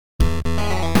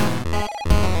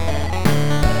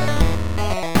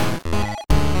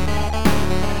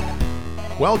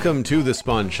Welcome to the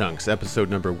Spawn Chunks,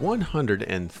 episode number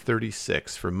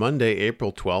 136 for Monday,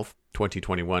 April 12th,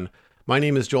 2021. My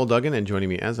name is Joel Duggan, and joining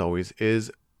me, as always,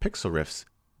 is Pixel Riffs.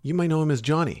 You might know him as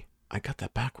Jonny. I got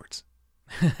that backwards.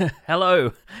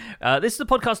 Hello. This is a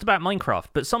podcast about Minecraft,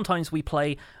 but sometimes we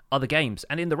play other games.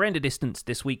 And in the render distance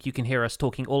this week, you can hear us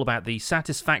talking all about the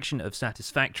satisfaction of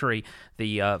Satisfactory,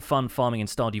 the fun farming in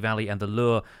Stardew Valley, and the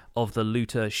lure of the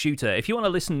looter-shooter. If you want to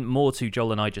listen more to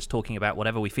Joel and I just talking about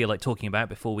whatever we feel like talking about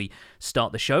before we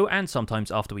start the show, and sometimes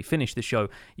after we finish the show,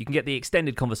 you can get the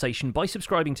extended conversation by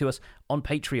subscribing to us on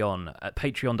Patreon at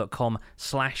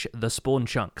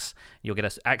patreon.com/thespawnchunks. You'll get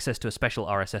us access to a special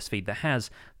RSS feed that has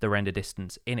the render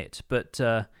distance in it. But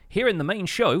here in the main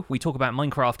show, we talk about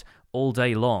Minecraft all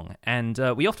day long, and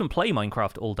we often play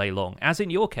Minecraft all day long, as in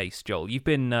your case, Joel. You've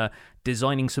been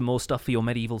designing some more stuff for your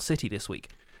medieval city this week.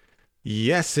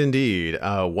 Yes, indeed.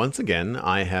 Once again,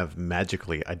 I have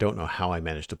magically, I don't know how I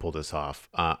managed to pull this off.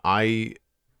 I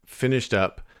finished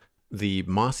up the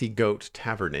Mossy Goat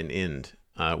Tavern and Inn,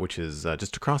 which is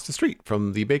just across the street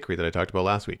from the bakery that I talked about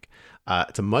last week.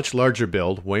 It's a much larger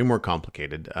build, way more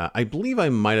complicated. I believe I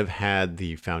might have had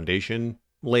the foundation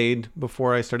laid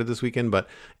before I started this weekend, but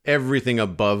everything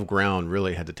above ground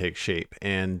really had to take shape.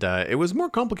 And it was more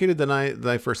complicated than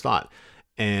I first thought.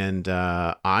 And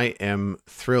I am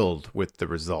thrilled with the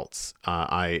results.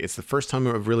 It's the first time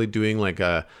I'm really doing like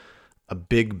a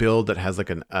big build that has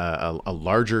like a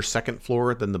larger second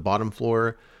floor than the bottom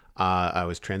floor. I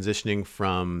was transitioning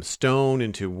from stone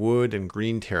into wood and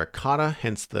green terracotta,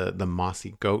 hence the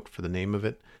Mossy Goat for the name of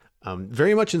it.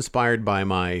 Very much inspired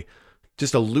by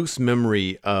just a loose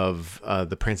memory of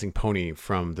the Prancing Pony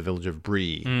from the village of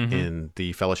Bree in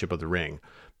the Fellowship of the Ring.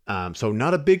 So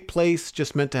not a big place,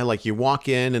 just meant to like you walk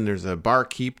in and there's a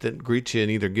barkeep that greets you and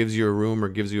either gives you a room or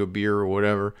gives you a beer or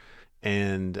whatever.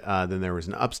 And then there was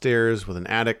an upstairs with an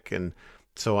attic. And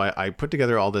so I put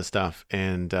together all this stuff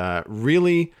and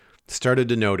really started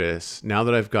to notice, now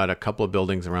that I've got a couple of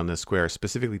buildings around this square,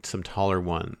 specifically some taller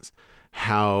ones,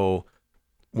 how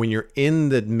when you're in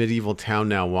the medieval town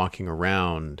now walking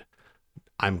around,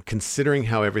 I'm considering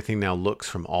how everything now looks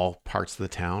from all parts of the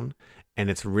town. And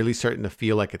it's really starting to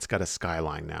feel like it's got a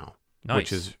skyline now, nice.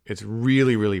 Which is, it's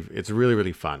really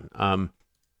fun.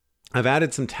 I've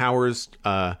added some towers.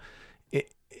 I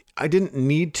didn't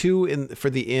need to for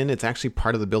the inn. It's actually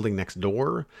part of the building next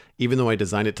door. Even though I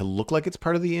designed it to look like it's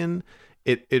part of the inn,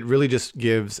 it really just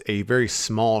gives a very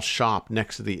small shop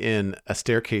next to the inn a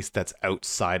staircase that's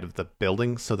outside of the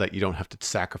building so that you don't have to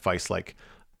sacrifice like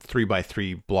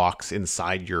 3x3 blocks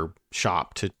inside your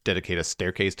shop to dedicate a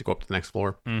staircase to go up to the next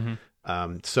floor. Mm-hmm.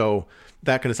 So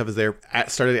that kind of stuff is there.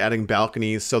 Started adding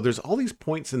balconies. So there's all these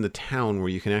points in the town where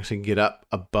you can actually get up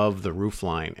above the roof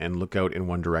line and look out in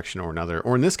one direction or another.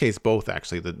 Or in this case, both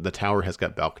actually. The tower has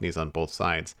got balconies on both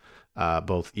sides,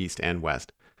 both east and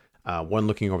west. One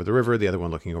looking over the river, the other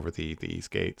one looking over the east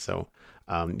gate. So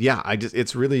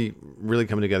it's really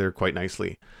coming together quite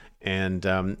nicely. And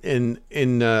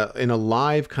in a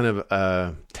live kind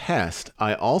of test,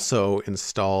 I also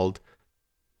installed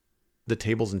the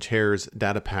Tables and Chairs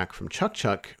data pack from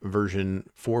Chuck version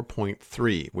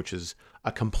 4.3, which is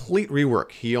a complete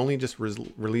rework. He only just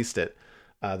released it.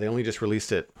 They only just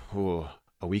released it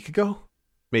a week ago,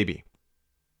 maybe.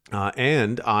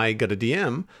 And I got a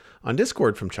DM on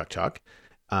Discord from Chuck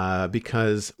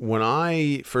because when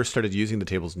I first started using the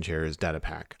Tables and Chairs data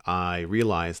pack, I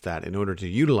realized that in order to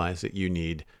utilize it, you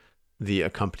need the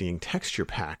accompanying texture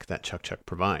pack that Chuck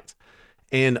provides.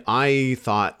 And I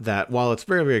thought that while it's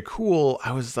very, very cool,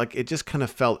 I was like, it just kind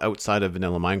of felt outside of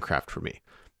vanilla Minecraft for me.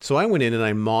 So I went in and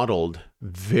I modeled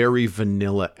very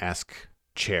vanilla-esque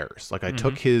chairs. Like I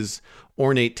took his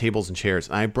ornate tables and chairs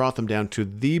and I brought them down to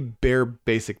the bare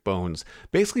basic bones.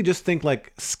 Basically just think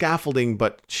like scaffolding,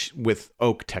 but with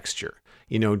oak texture,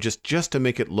 just to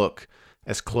make it look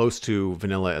as close to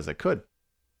vanilla as I could.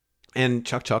 And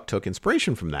Chuck took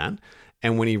inspiration from that.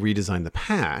 And when he redesigned the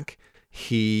pack,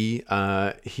 he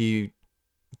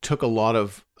took a lot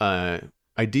of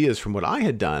ideas from what I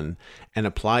had done and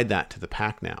applied that to the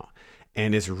pack now.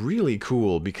 And it's really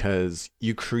cool because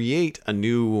you create a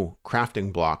new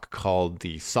crafting block called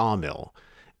the sawmill.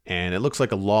 And it looks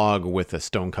like a log with a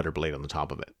stonecutter blade on the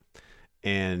top of it.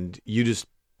 And you just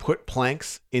put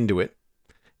planks into it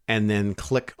and then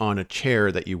click on a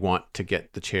chair that you want to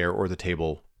get the chair or the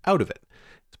table out of it.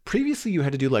 Previously, you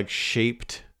had to do like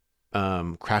shaped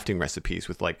crafting recipes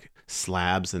with like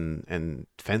slabs and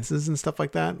fences and stuff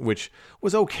like that, which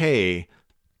was okay.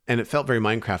 And it felt very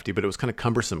Minecrafty, but it was kind of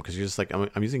cumbersome because you're just like,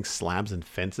 I'm using slabs and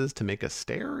fences to make a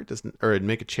stair. It doesn't, or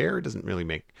make a chair. It doesn't really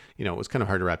make, it was kind of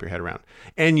hard to wrap your head around.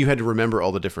 And you had to remember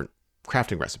all the different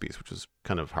crafting recipes, which was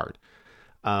kind of hard.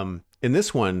 In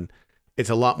this one, it's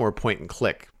a lot more point and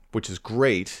click, which is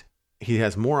great. He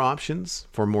has more options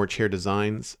for more chair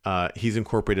designs. He's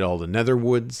incorporated all the nether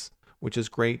woods, which is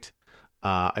great.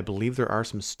 I believe there are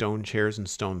some stone chairs and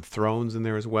stone thrones in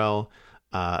there as well.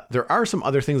 There are some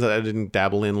other things that I didn't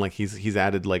dabble in, like he's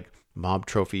added like mob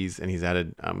trophies, and he's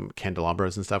added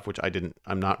candelabras and stuff, which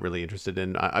I'm not really interested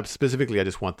in. I specifically, I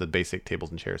just want the basic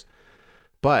tables and chairs.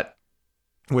 But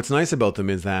what's nice about them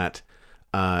is that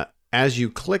as you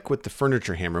click with the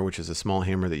furniture hammer, which is a small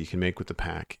hammer that you can make with the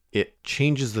pack, it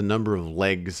changes the number of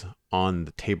legs on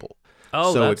the table.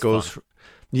 Oh, so that's it goes, fun.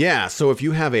 Yeah. So if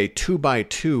you have a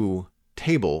 2x2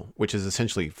 table, which is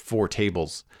essentially 4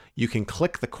 tables, you can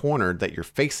click the corner that you're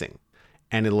facing,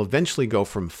 and it'll eventually go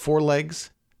from 4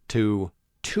 legs to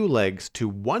 2 legs to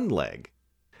 1 leg.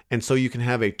 And so you can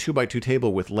have a 2x2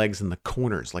 table with legs in the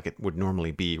corners like it would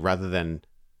normally be, rather than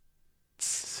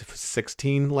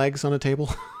 16 legs on a table,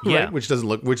 right? Yeah. Which doesn't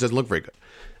look very good.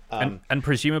 And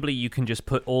presumably you can just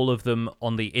put all of them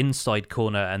on the inside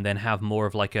corner and then have more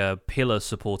of like a pillar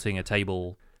supporting a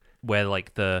table, where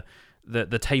like the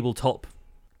tabletop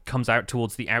comes out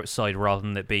towards the outside rather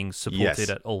than it being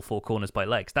supported at all 4 corners by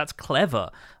legs. That's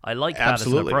clever. I like that as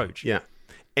an approach. Yeah.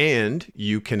 And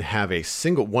you can have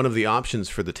one of the options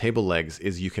for the table legs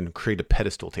is you can create a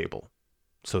pedestal table.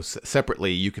 So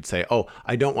separately, you could say, "Oh,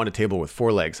 I don't want a table with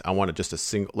 4 legs. I want just a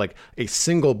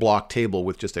single block table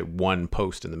with just a 1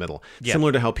 post in the middle." Yeah.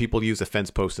 Similar to how people use a fence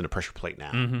post and a pressure plate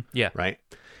now. Mm-hmm. Yeah. Right.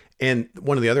 And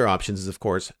one of the other options is, of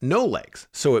course, no legs.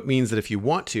 So it means that if you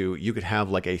want to, you could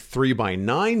have like a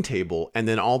 3x9 table, and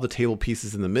then all the table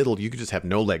pieces in the middle, you could just have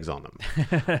no legs on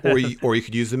them, or you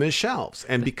could use them as shelves.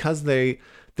 And because they're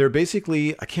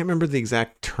basically, I can't remember the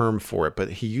exact term for it, but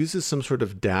he uses some sort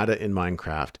of data in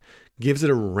Minecraft, gives it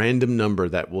a random number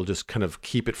that will just kind of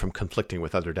keep it from conflicting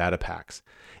with other data packs.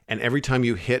 And every time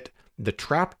you hit the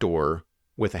trapdoor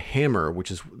with a hammer,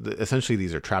 which is essentially,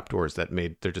 these are trapdoors that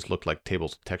they just look like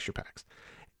tables with texture packs.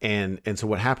 And so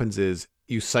what happens is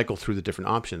you cycle through the different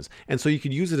options. And so you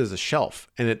could use it as a shelf.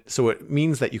 And it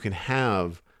means that you can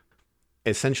have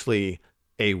essentially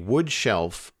a wood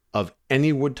shelf of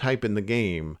any wood type in the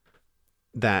game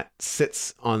that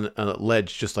sits on a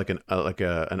ledge, just like an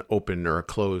open or a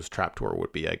closed trapdoor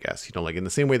would be, I guess. Like in the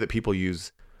same way that people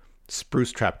use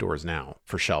spruce trapdoors now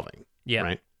for shelving. Yeah.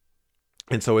 Right.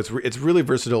 And so it's really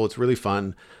versatile. It's really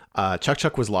fun.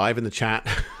 Chuck was live in the chat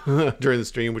during the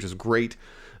stream, which is great.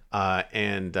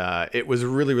 And it was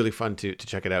really, really fun to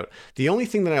check it out. The only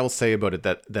thing that I will say about it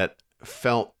that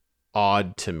felt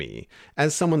odd to me,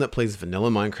 as someone that plays vanilla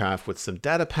Minecraft with some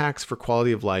data packs for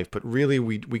quality of life, but really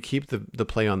we keep the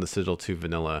play on the Citadel 2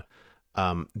 vanilla,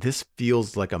 this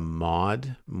feels like a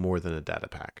mod more than a data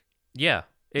pack. Yeah,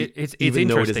 it's even interesting.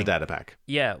 Though it is a data pack.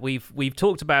 Yeah, we've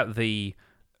talked about the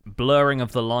blurring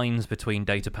of the lines between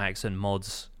data packs and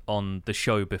mods on the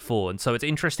show before, and so it's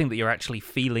interesting that you're actually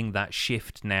feeling that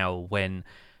shift now when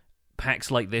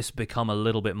packs like this become a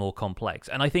little bit more complex.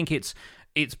 And I think it's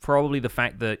probably the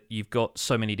fact that you've got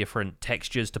so many different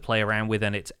textures to play around with,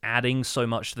 and it's adding so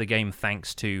much to the game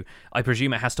thanks to, I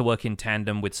presume it has to work in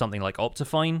tandem with something like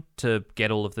Optifine to get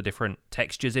all of the different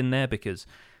textures in there, because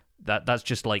that's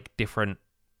just like different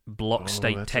block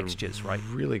state textures, right?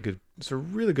 It's a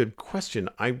really good question.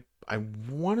 I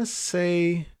want to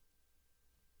say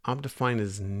Optifine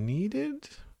is needed.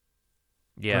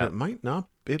 Yeah, but it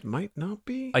might not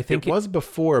be. I think it was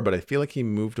before, but I feel like he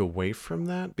moved away from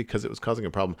that because it was causing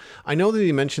a problem. I know that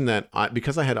he mentioned that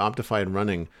because I had Optifine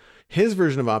running, his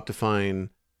version of Optifine,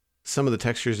 some of the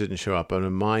textures didn't show up, but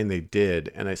in mine they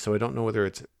did, and so I don't know whether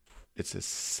it's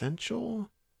essential.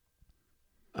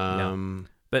 No.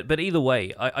 But either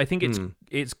way, I think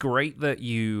it's great that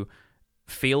you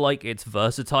feel like it's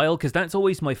versatile, because that's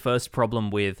always my first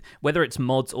problem with whether it's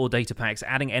mods or data packs,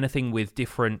 adding anything with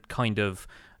different kind of,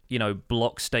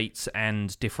 block states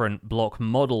and different block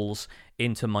models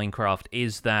into Minecraft,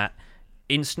 is that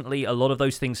instantly a lot of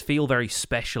those things feel very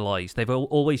specialized. They've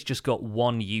always just got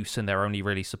one use, and they're only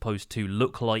really supposed to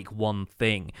look like one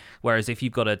thing. Whereas if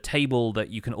you've got a table that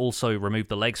you can also remove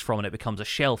the legs from, and it becomes a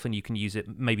shelf, and you can use it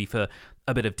maybe for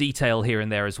a bit of detail here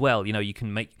and there as well. You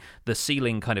can make the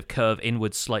ceiling kind of curve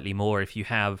inwards slightly more if you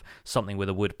have something with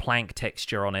a wood plank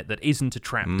texture on it that isn't a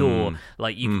trapdoor.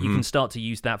 Like you can start to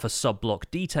use that for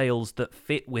sub-block details that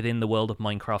fit within the world of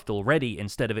Minecraft already,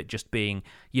 instead of it just being,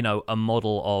 a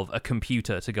model of a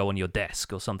computer to go on your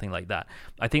desk or something like that.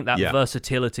 I think that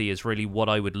versatility is really what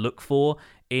I would look for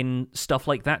in stuff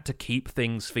like that to keep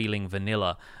things feeling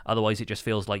vanilla. Otherwise, it just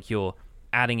feels like you're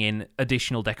adding in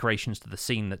additional decorations to the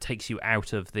scene that takes you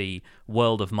out of the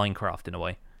world of Minecraft in a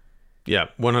way. Yeah,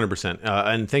 100%.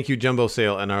 And thank you, Jumbo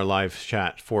Sale, and our live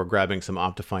chat for grabbing some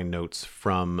Optifine notes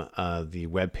from the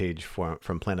webpage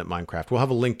from Planet Minecraft. We'll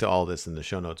have a link to all this in the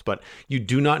show notes, but you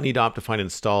do not need Optifine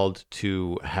installed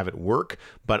to have it work,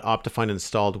 but Optifine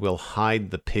installed will hide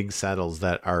the pig saddles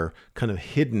that are kind of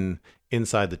hidden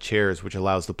inside the chairs, which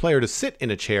allows the player to sit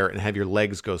in a chair and have your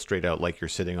legs go straight out like you're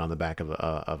sitting on the back of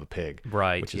a pig,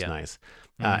 Right, which is yeah. nice.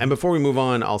 And before we move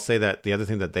on, I'll say that the other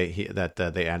thing that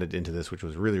they added into this, which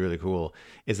was really, really cool,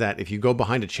 is that if you go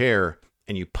behind a chair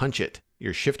and you punch it,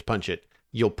 you shift punch it,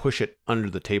 you'll push it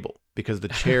under the table, because the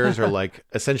chairs are like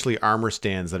essentially armor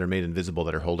stands that are made invisible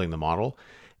that are holding the model.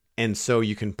 And so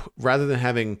you can, rather than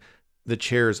having the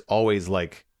chairs always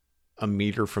like a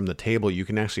meter from the table, you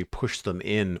can actually push them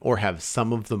in or have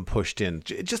some of them pushed in.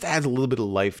 It just adds a little bit of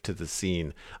life to the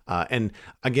scene. And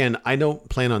again, I don't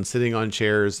plan on sitting on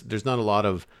chairs. There's not a lot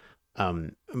of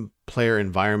player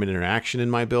environment interaction in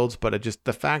my builds, but just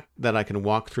the fact that I can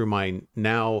walk through my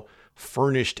now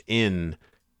furnished inn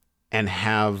and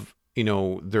have,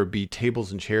 there be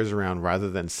tables and chairs around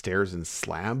rather than stairs and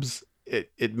slabs,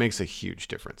 it makes a huge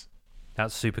difference.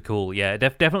 That's super cool. Yeah, it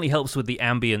definitely helps with the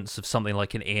ambience of something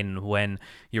like an inn when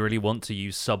you really want to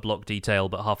use sub-block detail,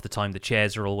 but half the time the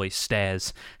chairs are always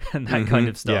stairs and that kind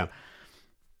of stuff.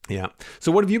 Yeah.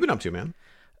 So what have you been up to, man?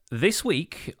 This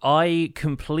week, I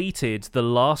completed the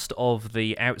last of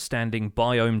the outstanding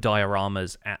biome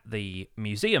dioramas at the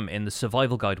museum in the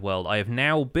survival guide world. I have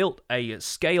now built a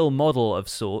scale model of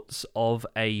sorts of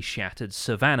a shattered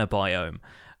savanna biome.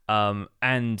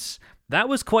 And that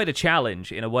was quite a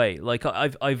challenge in a way. Like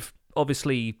I've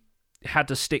obviously had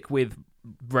to stick with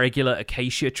regular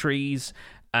acacia trees,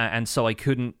 and so I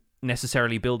couldn't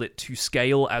necessarily build it to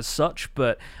scale as such,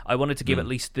 but I wanted to give at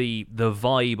least the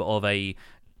vibe of a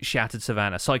shattered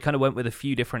savanna. So I kind of went with a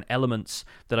few different elements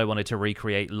that I wanted to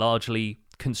recreate, largely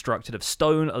constructed of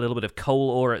stone, a little bit of coal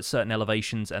ore at certain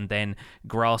elevations, and then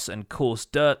grass and coarse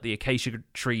dirt, the acacia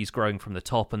trees growing from the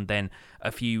top, and then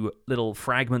a few little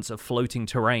fragments of floating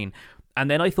terrain. And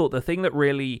then I thought the thing that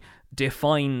really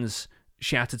defines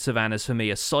shattered savannas for me,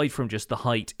 aside from just the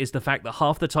height, is the fact that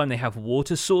half the time they have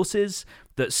water sources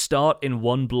that start in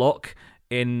one block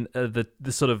in the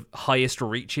sort of highest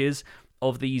reaches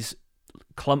of these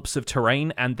clumps of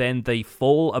terrain, and then they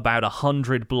fall about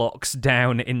 100 blocks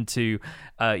down into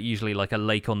usually like a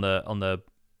lake on the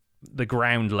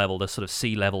ground level, the sort of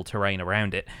sea level terrain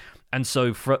around it. And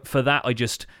so for that, I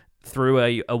just threw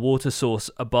a water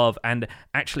source above and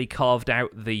actually carved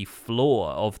out the floor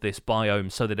of this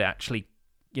biome so that it actually,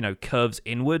 curves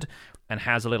inward and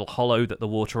has a little hollow that the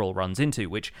water all runs into,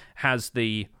 which has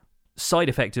the side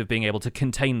effect of being able to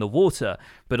contain the water,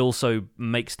 but also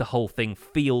makes the whole thing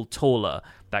feel taller,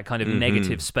 that kind of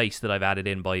negative space that I've added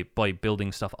in by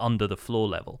building stuff under the floor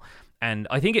level. And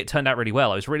I think it turned out really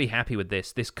well. I was really happy with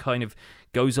this. This kind of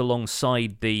goes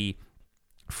alongside the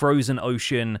frozen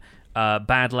ocean,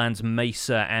 Badlands,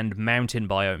 Mesa, and mountain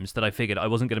biomes that I figured I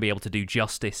wasn't going to be able to do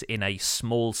justice in a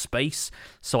small space,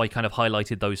 so I kind of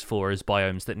highlighted those four as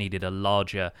biomes that needed a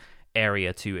larger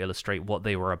area to illustrate what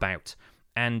they were about.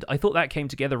 And I thought that came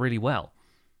together really well.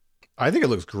 I think it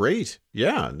looks great.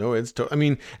 Yeah, no, I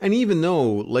mean, and even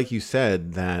though, like you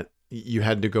said, that you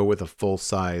had to go with a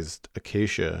full-sized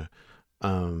acacia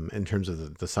in terms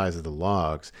of the size of the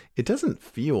logs, it doesn't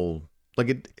feel like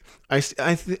it. I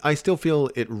still feel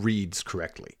it reads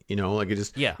correctly. Like it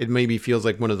just, it maybe feels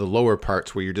like one of the lower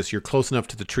parts where you're close enough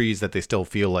to the trees that they still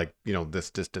feel like, this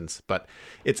distance. But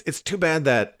it's too bad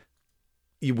that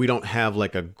we don't have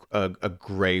like a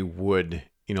gray wood,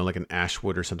 like an ash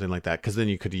wood or something like that, because then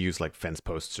you could use like fence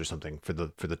posts or something for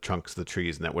the trunks of the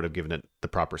trees, and that would have given it the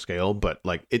proper scale. But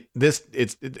like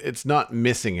it's not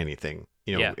missing anything,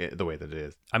 the way that it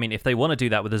is. I mean, if they want to do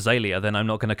that with azalea, then I'm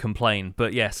not going to complain.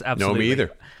 But yes, absolutely. No, me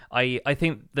either. I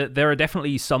think that there are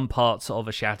definitely some parts of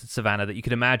a shattered savanna that you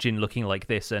could imagine looking like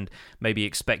this and maybe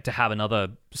expect to have another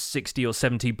 60 or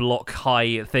 70 block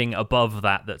high thing above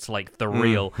that's like the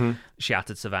real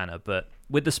shattered savanna. But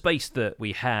with the space that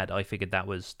we had, I figured that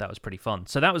was pretty fun.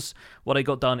 So that was what I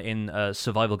got done in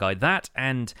Survival Guide. That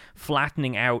and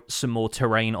flattening out some more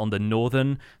terrain on the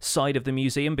northern side of the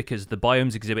museum, because the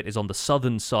biomes exhibit is on the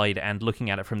southern side, and looking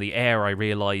at it from the air, I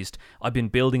realized I've been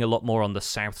building a lot more on the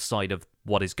south side of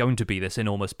what is going to be this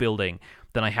enormous building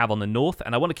than I have on the north,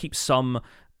 and I want to keep some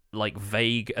like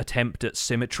vague attempt at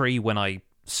symmetry when I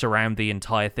surround the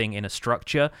entire thing in a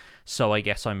structure. So I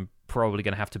guess I'm probably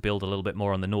going to have to build a little bit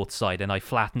more on the north side, and I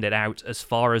flattened it out as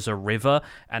far as a river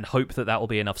and hope that will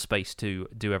be enough space to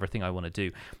do everything I want to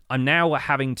do. I'm now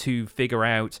having to figure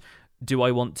out do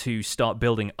I want to start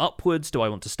building upwards? Do I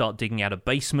want to start digging out a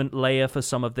basement layer for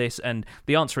some of this? And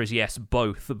the answer is yes,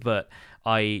 both. But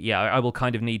I will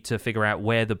kind of need to figure out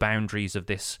where the boundaries of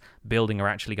this building are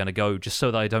actually going to go, just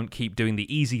so that I don't keep doing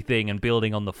the easy thing and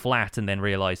building on the flat and then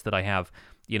realize that I have,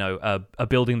 a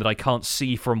building that I can't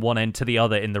see from one end to the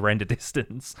other in the render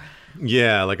distance.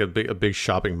 Yeah, like a big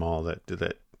shopping mall that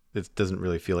it doesn't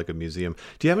really feel like a museum.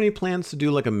 Do you have any plans to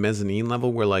do like a mezzanine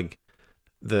level where like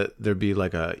there'd be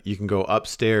like you can go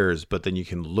upstairs, but then you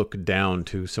can look down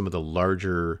to some of the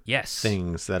larger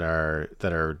things that are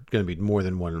going to be more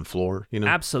than one floor,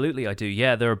 Absolutely, I do.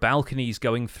 Yeah, there are balconies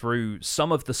going through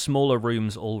some of the smaller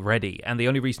rooms already, and the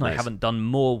only reason I haven't done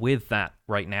more with that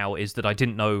right now is that I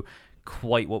didn't know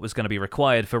quite what was going to be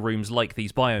required for rooms like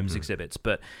these biomes exhibits.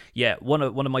 But yeah, one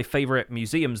of my favorite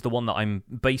museums, the one that I'm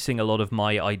basing a lot of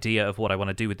my idea of what I want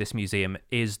to do with this museum,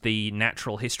 is the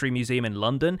Natural History Museum in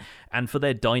London. And for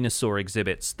their dinosaur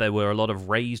exhibits, there were a lot of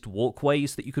raised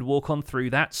walkways that you could walk on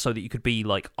through that, so that you could be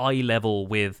like eye level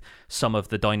with some of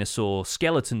the dinosaur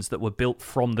skeletons that were built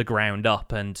from the ground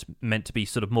up and meant to be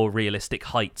sort of more realistic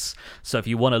heights. So if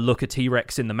you want to look a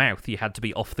T-Rex in the mouth, you had to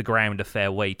be off the ground a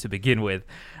fair way to begin with.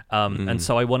 And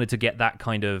so I wanted to get that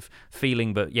kind of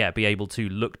feeling, but yeah, be able to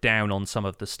look down on some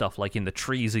of the stuff like in the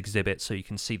trees exhibit, so you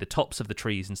can see the tops of the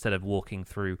trees instead of walking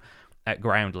through at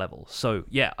ground level. So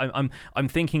yeah, I'm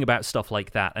thinking about stuff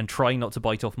like that and trying not to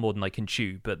bite off more than I can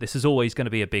chew, but this is always going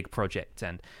to be a big project,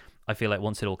 and I feel like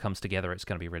once it all comes together, it's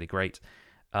going to be really great.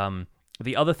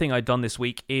 The other thing I'd done this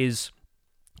week is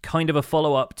kind of a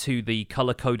follow-up to the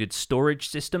color-coded storage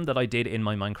system that I did in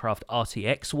my Minecraft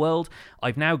RTX world.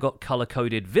 I've now got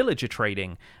color-coded villager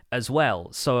trading as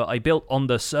well. So I built on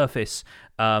the surface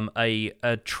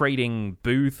a trading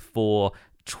booth for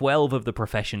 12 of the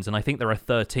professions, and I think there are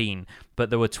 13,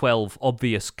 but there were 12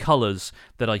 obvious colors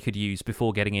that I could use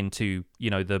before getting into,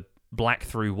 the black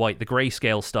through white, the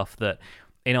grayscale stuff that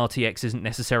in RTX isn't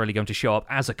necessarily going to show up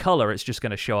as a color. It's just going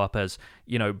to show up as,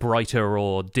 brighter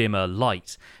or dimmer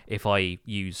light if I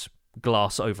use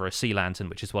glass over a sea lantern,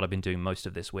 which is what I've been doing most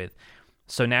of this with.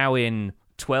 So now in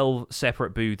 12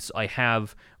 separate booths, I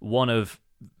have one of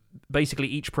basically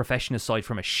each profession aside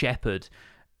from a shepherd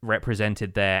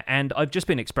represented there. And I've just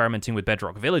been experimenting with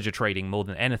Bedrock villager trading more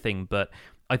than anything, but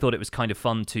I thought it was kind of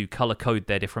fun to color code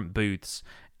their different booths.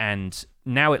 And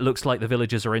now it looks like the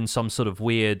villagers are in some sort of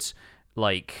weird,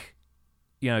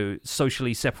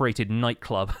 socially separated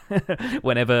nightclub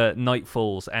whenever night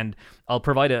falls. And I'll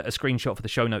provide a screenshot for the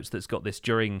show notes that's got this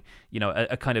during,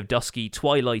 a kind of dusky,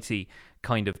 twilighty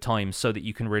kind of time, so that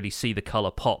you can really see the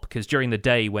color pop. Because during the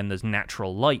day, when there's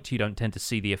natural light, you don't tend to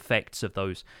see the effects of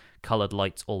those colored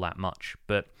lights all that much.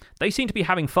 But they seem to be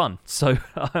having fun, so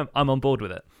I'm on board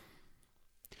with it.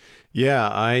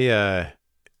 Yeah,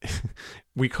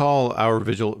 we call our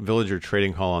villager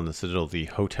trading hall on the Citadel the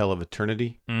Hotel of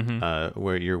Eternity,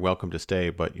 where you're welcome to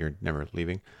stay, but you're never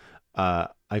leaving.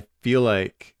 I feel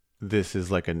like this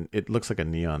is it looks like a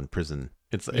neon prison.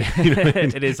 It's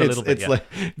it is a little bit, like,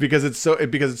 because it's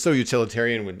so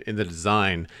utilitarian in the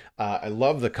design. I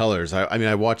love the colors.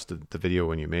 I watched the video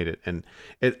when you made it, and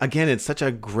it's such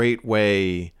a great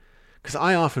way, because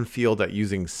I often feel that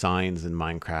using signs in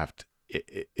Minecraft,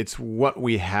 it's what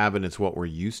we have and it's what we're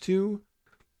used to,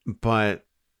 but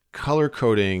color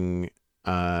coding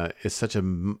is it's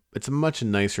a much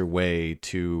nicer way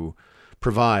to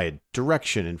provide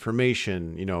direction,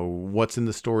 information, what's in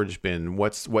the storage bin,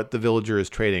 what the villager is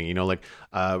trading,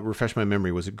 refresh my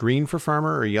memory. Was it green for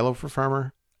farmer or yellow for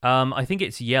farmer? I think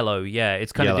it's yellow. Yeah,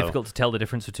 it's kind of difficult to tell the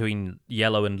difference between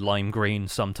yellow and lime green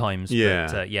sometimes. Yeah,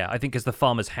 but, I think because the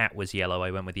farmer's hat was yellow, I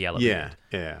went with yellow. Yeah.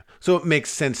 So it makes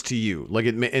sense to you,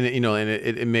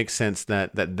 it makes sense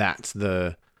that's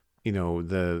the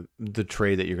the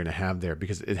trade that you're going to have there,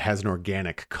 because it has an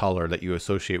organic color that you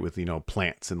associate with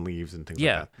plants and leaves and things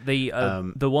like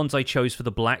that. The ones I chose for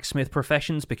the blacksmith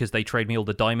professions, because they trade me all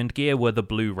the diamond gear, were the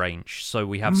blue range. So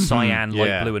we have cyan,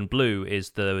 light blue, and blue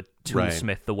is the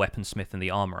toolsmith, the weaponsmith, and the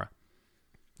armorer.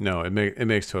 No, it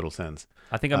makes total sense.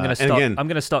 I think I'm going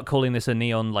to start calling this a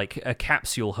neon, a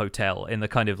capsule hotel, in the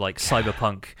kind of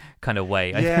cyberpunk kind of way.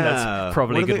 I think that's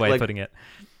probably a good way of putting it.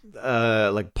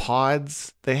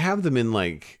 Pods, they have them in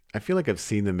I feel like I've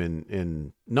seen them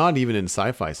in not even in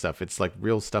sci-fi stuff. It's like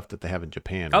real stuff that they have in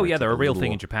Japan. Oh where yeah, it's they're like a real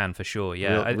thing in Japan for sure.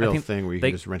 Yeah, real I think thing where you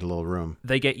can just rent a little room.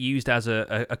 They get used as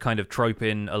a kind of trope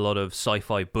in a lot of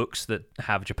sci-fi books that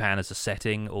have Japan as a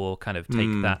setting, or kind of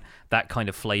take that kind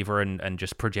of flavor and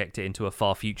just project it into a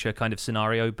far future kind of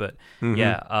scenario. But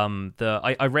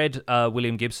I read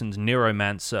William Gibson's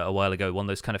Neuromancer a while ago, one of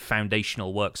those kind of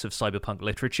foundational works of cyberpunk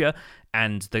literature,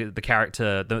 and the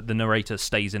character, the narrator,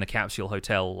 stays in a capsule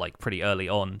hotel like pretty early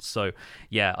on. So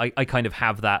yeah, I kind of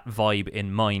have that vibe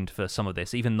in mind for some of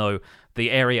this, even though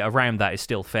the area around that is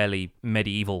still fairly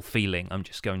medieval feeling. I'm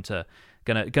just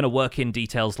gonna work in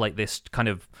details like this, kind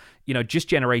of, just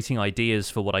generating ideas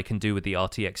for what I can do with the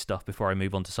RTX stuff before I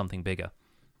move on to something bigger.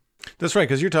 That's right,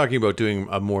 because you're talking about doing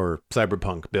a more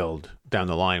cyberpunk build down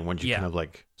the line once you kind of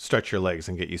like stretch your legs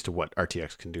and get used to what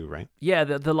RTX can do, right? Yeah,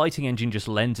 the lighting engine just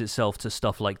lends itself to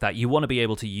stuff like that. You want to be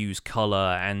able to use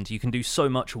color, and you can do so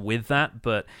much with that,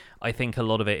 but I think a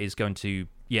lot of it is going to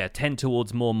tend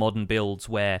towards more modern builds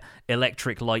where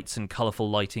electric lights and colorful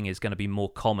lighting is going to be more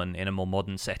common in a more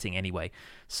modern setting anyway.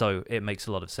 So it makes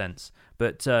a lot of sense.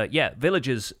 But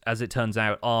villagers, as it turns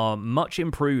out, are much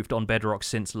improved on Bedrock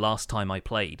since last time I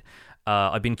played.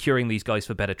 I've been curing these guys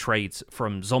for better trades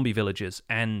from zombie villagers,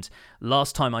 and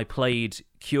last time I played,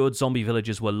 cured zombie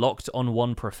villagers were locked on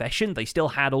one profession. They still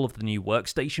had all of the new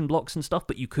workstation blocks and stuff,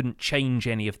 but you couldn't change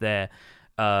any of their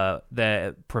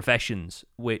professions,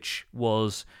 which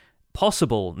was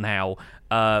possible now,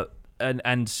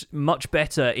 and much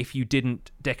better if you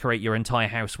didn't decorate your entire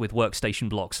house with workstation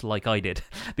blocks like I did.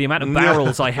 The amount of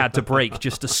barrels I had to break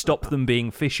just to stop them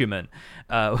being fishermen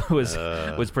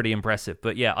was pretty impressive.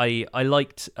 But yeah, I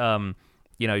liked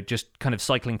just kind of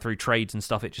cycling through trades and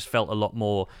stuff. It just felt a lot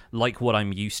more like what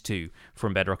I'm used to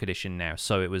from Bedrock Edition now.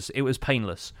 So it was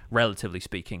painless, relatively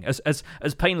speaking, as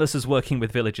painless as working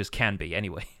with villagers can be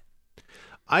anyway.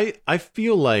 I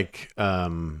feel like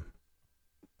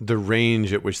the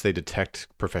range at which they detect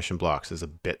profession blocks is a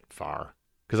bit far,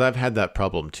 because I've had that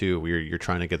problem too, where you're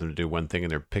trying to get them to do one thing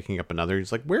and they're picking up another.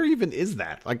 It's like, where even is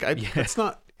that? Like, that's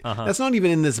not that's not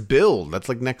even in this build. That's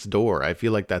like next door. I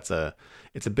feel like it's a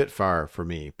bit far for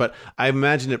me, but I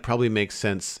imagine it probably makes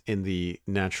sense in the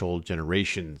natural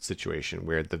generation situation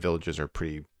where the villages are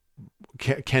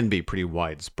can be pretty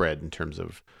widespread in terms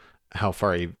of how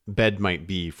far a bed might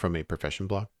be from a profession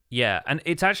block. Yeah, and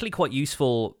it's actually quite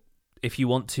useful if you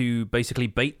want to basically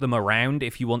bait them around,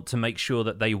 if you want to make sure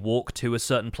that they walk to a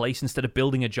certain place, instead of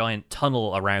building a giant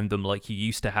tunnel around them like you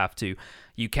used to have to,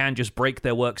 you can just break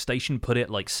their workstation, put it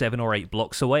like 7 or 8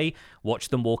 blocks away, watch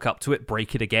them walk up to it,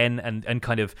 break it again, and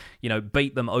kind of,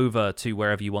 bait them over to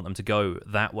wherever you want them to go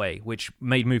that way, which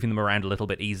made moving them around a little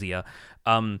bit easier.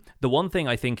 The one thing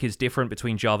I think is different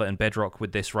between Java and Bedrock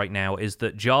with this right now is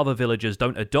that Java villagers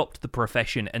don't adopt the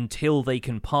profession until they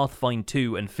can pathfind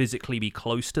to and physically be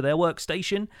close to their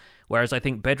workstation, whereas I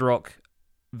think Bedrock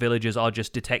villagers are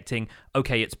just detecting,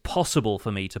 okay, it's possible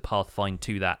for me to pathfind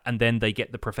to that, and then they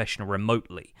get the profession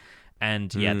remotely.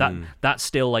 And that's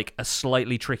still like a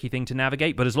slightly tricky thing to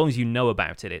navigate, but as long as you know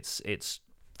about it, it's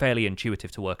fairly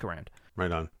intuitive to work around.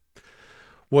 Right on.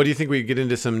 What do you think we get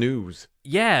into some news?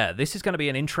 Yeah, this is going to be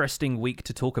an interesting week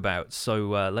to talk about,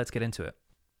 so let's get into it.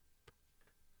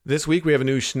 This week we have a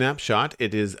new snapshot.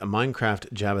 It is a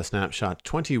Minecraft Java Snapshot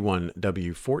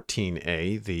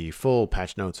 21W14A. The full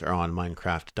patch notes are on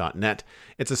minecraft.net.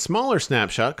 It's a smaller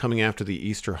snapshot coming after the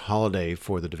Easter holiday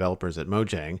for the developers at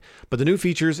Mojang, but the new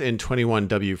features in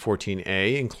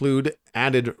 21W14A include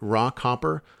added raw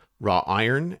copper, raw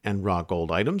iron, and raw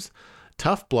gold items.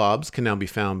 Tough blobs can now be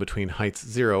found between heights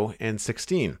 0 and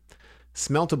 16.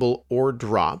 Smeltable ore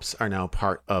drops are now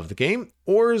part of the game.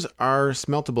 Ores that are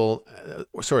smeltable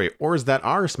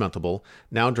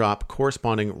now drop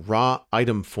corresponding raw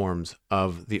item forms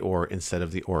of the ore instead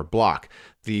of the ore block.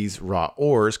 These raw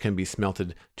ores can be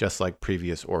smelted just like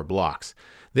previous ore blocks.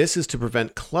 This is to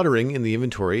prevent cluttering in the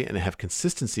inventory and have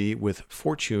consistency with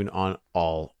fortune on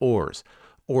all ores.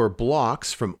 Ore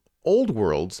blocks from old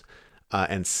worlds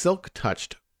and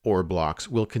silk-touched ore blocks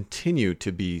will continue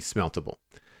to be smeltable.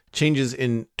 Changes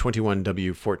in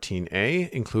 21W14A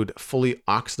include fully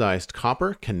oxidized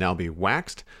copper can now be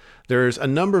waxed. There's a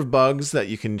number of bugs that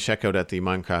you can check out at the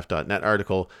Minecraft.net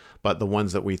article, but the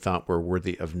ones that we thought were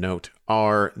worthy of note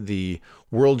are the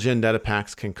world gen data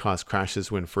packs can cause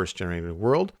crashes when first generating a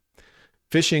world.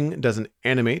 Fishing doesn't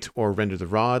animate or render the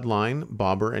rod, line,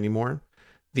 bobber anymore.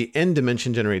 The end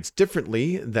dimension generates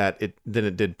differently than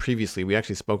it did previously. We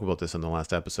actually spoke about this in the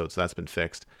last episode, so that's been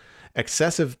fixed.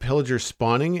 Excessive pillager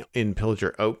spawning in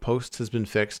pillager outposts has been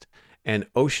fixed, and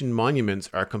ocean monuments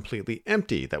are completely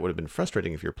empty. That would have been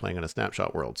frustrating if you're playing on a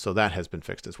snapshot world, so that has been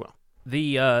fixed as well.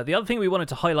 The other thing we wanted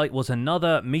to highlight was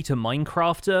another Meet a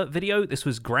Minecrafter video. This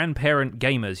was Grandparent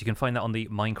Gamers. You can find that on the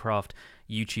Minecraft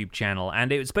YouTube channel.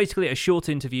 And it was basically a short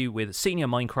interview with senior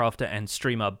Minecrafter and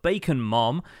streamer Bacon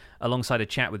Mom, alongside a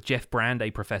chat with Jeff Brand,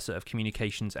 a professor of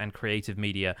communications and creative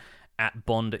media at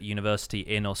Bond University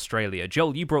in Australia.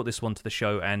 Joel, you brought this one to the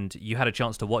show and you had a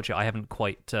chance to watch it. I haven't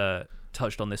quite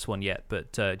touched on this one yet,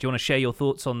 but do you want to share your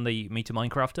thoughts on the Meet a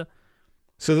Minecrafter?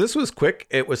 So this was quick.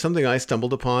 It was something I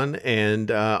stumbled upon, and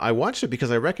I watched it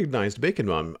because I recognized Bacon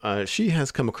Mom. She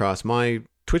has come across my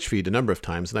Twitch feed a number of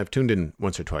times, and I've tuned in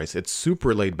once or twice. It's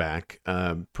super laid back,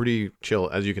 pretty chill,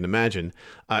 as you can imagine.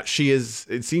 She is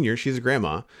a senior. She's a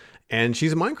grandma, and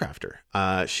she's a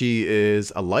Minecrafter. She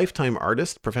is a lifetime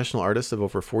artist, professional artist of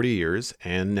over 40 years,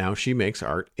 and now she makes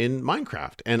art in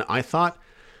Minecraft. And I thought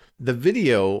the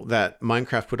video that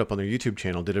Minecraft put up on their YouTube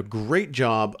channel did a great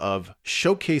job of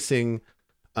showcasing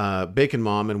Bacon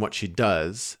Mom and what she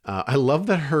does. I love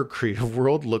that her creative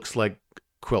world looks like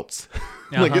quilts.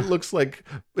 Like it looks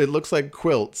like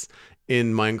quilts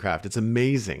in Minecraft. It's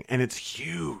amazing, and it's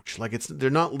huge. Like they're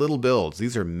not little builds.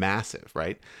 These are massive,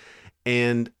 right?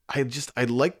 And I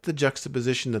liked the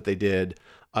juxtaposition that they did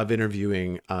of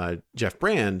interviewing Jeff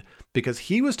Brand, because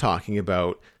he was talking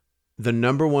about the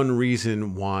number one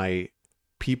reason why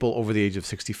people over the age of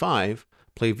 65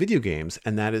 play video games,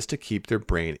 and that is to keep their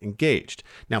brain engaged.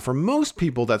 Now, for most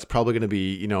people, that's probably going to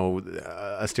be,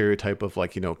 a stereotype of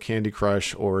like, Candy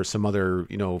Crush or some other,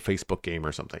 Facebook game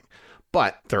or something.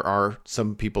 But there are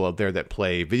some people out there that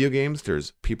play video games.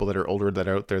 There's people that are older that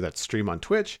are out there that stream on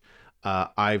Twitch.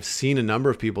 I've seen a number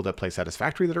of people that play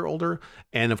Satisfactory that are older.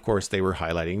 And of course, they were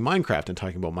highlighting Minecraft and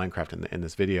talking about Minecraft in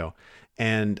this video.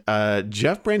 And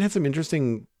Jeff Brand had some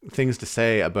interesting things to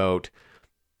say about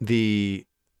the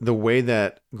way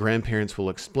that grandparents will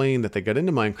explain that they got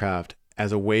into Minecraft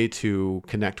as a way to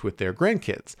connect with their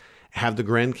grandkids, have the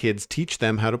grandkids teach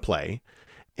them how to play,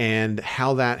 and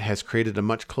how that has created a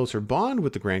much closer bond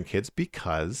with the grandkids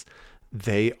because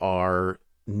they are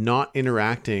not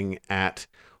interacting at,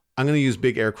 I'm going to use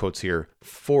big air quotes here,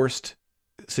 forced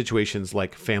situations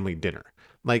like family dinner.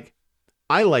 Like,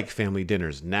 I like family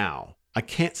dinners now. I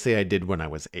can't say I did when I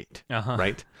was 8,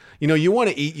 right? You want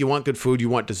to eat, you want good food, you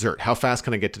want dessert. How fast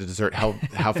can I get to dessert? How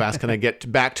fast can I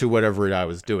get back to whatever I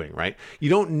was doing, right? You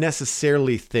don't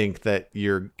necessarily think that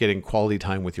you're getting quality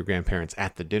time with your grandparents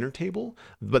at the dinner table,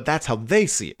 but that's how they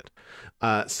see it.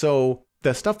 So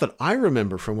the stuff that I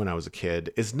remember from when I was a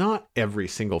kid is not every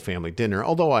single family dinner,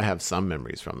 although I have some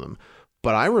memories from them.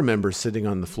 But I remember sitting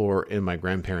on the floor in my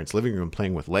grandparents' living room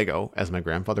playing with Lego as my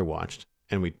grandfather watched.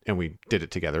 And we did it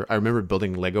together. I remember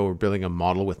building Lego or building a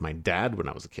model with my dad when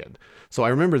I was a kid. So I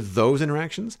remember those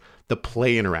interactions, the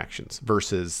play interactions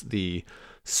versus the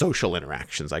social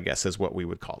interactions, I guess is what we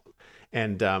would call them.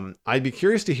 And I'd be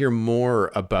curious to hear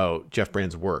more about Jeff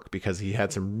Brand's work because he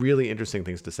had some really interesting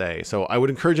things to say. So I would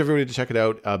encourage everybody to check it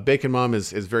out. Bacon Mom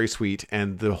is very sweet,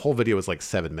 and the whole video is like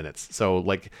 7 minutes. So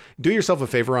like, do yourself a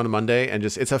favor on a Monday and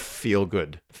it's a feel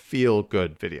good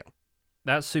video.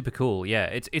 That's super cool. Yeah,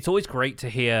 it's always great to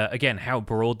hear, again, how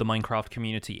broad the Minecraft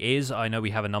community is. I know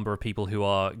we have a number of people who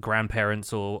are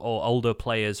grandparents or older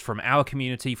players from our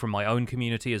community, from my own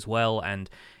community as well, and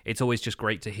it's always just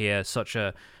great to hear such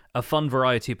a fun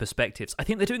variety of perspectives. I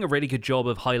think they're doing a really good job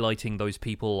of highlighting those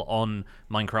people on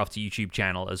Minecraft's YouTube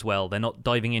channel as well. They're not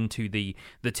diving into the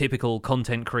typical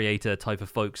content creator type of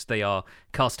folks. They are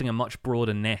casting a much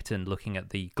broader net and looking at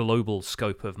the global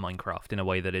scope of Minecraft in a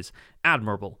way that is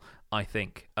admirable, I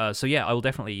think. So yeah, I will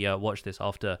definitely watch this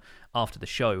after the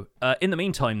show. In the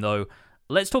meantime, though,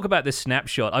 let's talk about this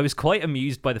snapshot. I was quite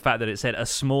amused by the fact that it said a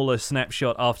smaller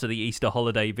snapshot after the Easter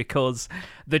holiday because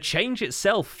the change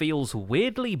itself feels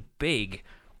weirdly big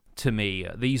to me.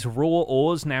 These raw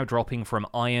ores now dropping from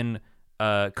iron,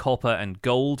 copper, and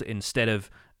gold instead of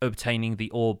obtaining the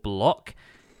ore block.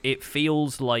 It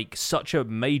feels like such a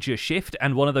major shift,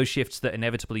 and one of those shifts that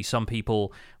inevitably some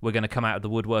people were going to come out of the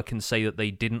woodwork and say that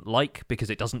they didn't like because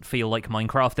it doesn't feel like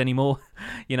Minecraft anymore,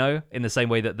 in the same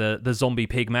way that the zombie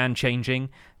pigman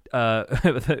changing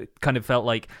kind of felt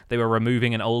like they were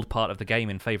removing an old part of the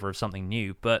game in favor of something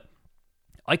new. But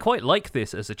I quite like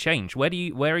this as a change. How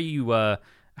are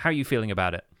you feeling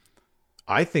about it?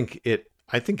 I think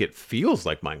it feels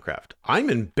like Minecraft.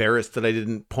 I'm embarrassed that I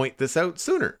didn't point this out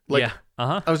sooner. Yeah.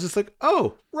 I was just like,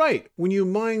 oh, right. When you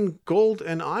mine gold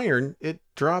and iron, it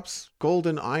drops gold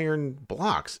and iron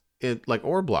blocks, like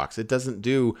ore blocks. It doesn't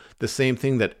do the same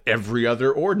thing that every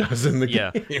other ore does in the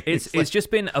game. It's just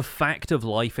been a fact of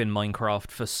life in Minecraft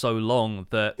for so long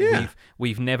that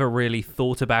we've never really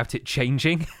thought about it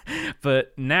changing.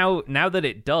 But now that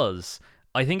it does,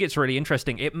 I think it's really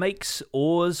interesting. It makes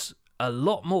ores a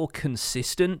lot more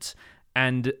consistent.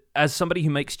 And as somebody who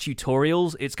makes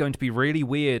tutorials, it's going to be really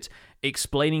weird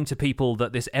explaining to people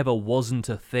that this ever wasn't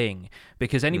a thing.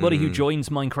 Because anybody who joins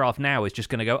Minecraft now is just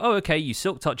going to go, oh, okay, you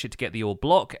silk touch it to get the ore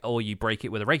block, or you break it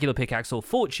with a regular pickaxe or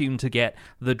fortune to get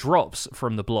the drops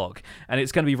from the block. And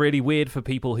it's going to be really weird for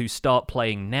people who start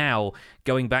playing now,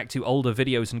 going back to older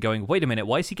videos and going, wait a minute,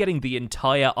 why is he getting the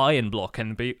entire iron block?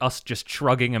 And us just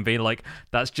shrugging and being like,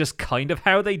 that's just kind of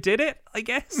how they did it, I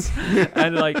guess.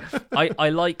 And like, I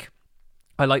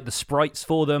like the sprites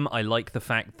for them. I like the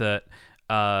fact that,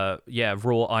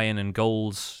 raw iron and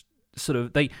golds sort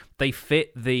of they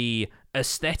fit the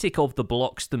aesthetic of the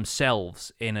blocks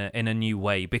themselves in a new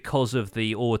way because of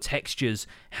the ore textures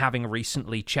having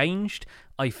recently changed.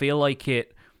 I feel like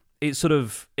it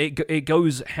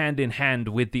goes hand in hand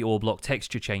with the ore block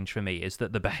texture change for me. Is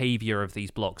that the behavior of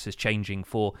these blocks is changing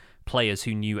for players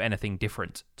who knew anything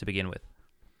different to begin with.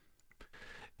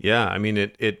 Yeah, I mean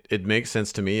it makes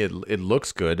sense to me. It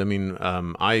looks good. I mean,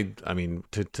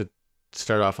 to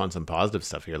start off on some positive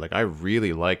stuff here, like I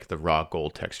really like the raw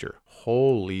gold texture.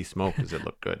 Holy smoke, does it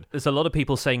look good? There's a lot of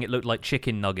people saying it looked like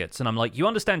chicken nuggets, and I'm like, you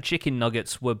understand chicken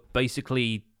nuggets were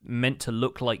basically meant to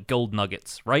look like gold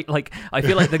nuggets, right? Like, I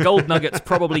feel like the gold nuggets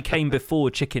probably came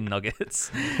before chicken nuggets.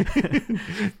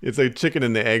 It's a chicken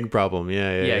and the egg problem.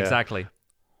 Yeah, exactly.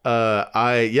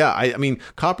 I mean,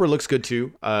 copper looks good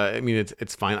too. I mean,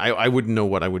 it's fine. I wouldn't know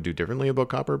what I would do differently about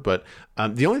copper, but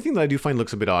the only thing that I do find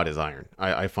looks a bit odd is iron.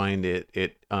 I find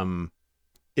it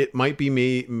might be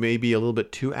maybe a little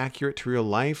bit too accurate to real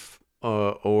life,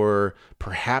 or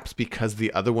perhaps because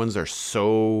the other ones are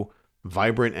so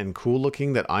vibrant and cool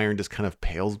looking that iron just kind of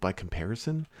pales by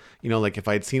comparison. You know, like if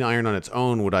I'd seen iron on its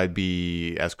own, would I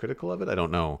be as critical of it? I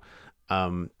don't know.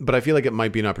 But I feel like it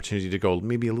might be an opportunity to go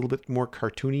maybe a little bit more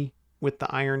cartoony with the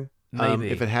iron. Maybe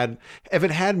if it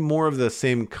had more of the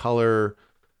same color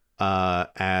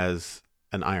as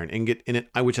an iron ingot in it,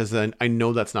 I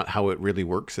know that's not how it really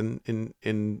works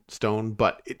in stone,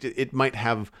 but it might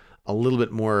have a little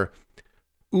bit more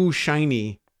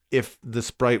shiny if the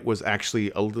sprite was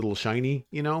actually a little shiny,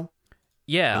 you know?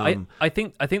 Yeah, I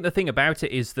think the thing about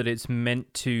it is that it's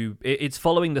meant to. It's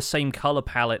following the same color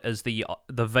palette as the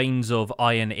veins of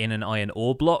iron in an iron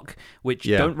ore block, which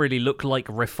don't really look like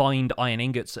refined iron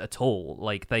ingots at all.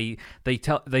 Like they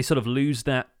sort of lose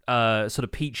that sort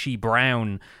of peachy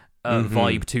brown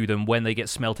vibe to them when they get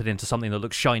smelted into something that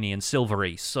looks shiny and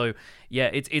silvery. So yeah,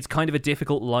 it's kind of a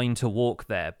difficult line to walk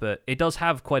there, but it does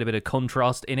have quite a bit of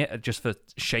contrast in it, just for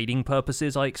shading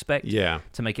purposes, I expect. Yeah,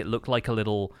 to make it look like a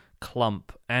little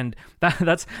clump. And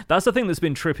that's the thing that's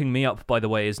been tripping me up, by the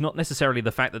way, is not necessarily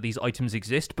the fact that these items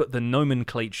exist, but the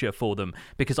nomenclature for them,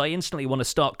 because I instantly want to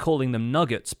start calling them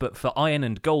nuggets, but for iron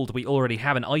and gold we already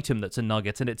have an item that's a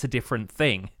nugget, and it's a different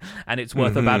thing, and it's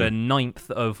worth about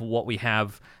 1/9 of what we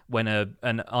have when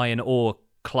an iron ore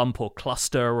clump or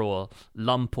cluster or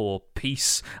lump or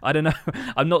piece. I don't know.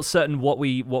 I'm not certain what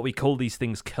we call these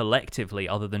things collectively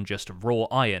other than just raw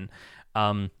iron.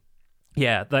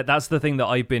 Yeah, that's the thing that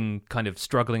I've been kind of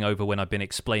struggling over when I've been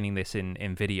explaining this in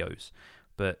videos.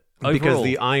 But overall, because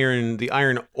the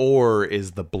iron ore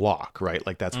is the block, right?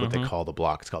 Like that's what they call the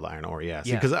block. It's called the iron ore. Yeah.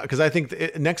 Because I think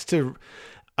next to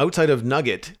outside of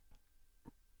nugget,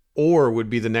 ore would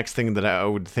be the next thing that I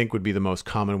would think would be the most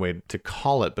common way to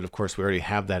call it. But of course, we already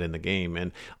have that in the game.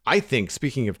 And I think,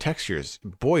 speaking of textures,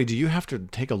 boy, do you have to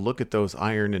take a look at those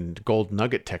iron and gold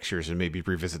nugget textures and maybe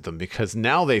revisit them, because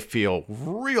now they feel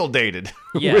real dated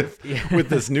with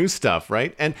this new stuff,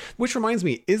 right? And which reminds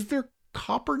me, is there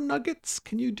copper nuggets?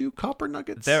 Can you do copper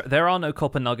nuggets? There are no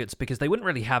copper nuggets because they wouldn't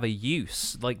really have a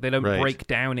use. Like, they don't break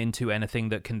down into anything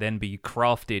that can then be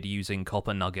crafted using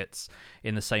copper nuggets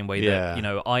in the same way that, you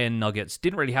know, iron nuggets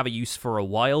didn't really have a use for a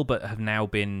while, but have now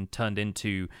been turned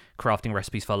into crafting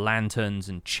recipes for lanterns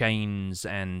and chains.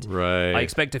 And I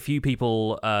expect a few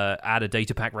people add a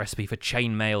data pack recipe for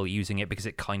chainmail using it because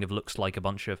it kind of looks like a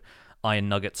bunch of iron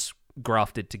nuggets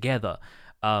grafted together.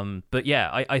 But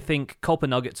yeah, I think copper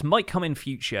nuggets might come in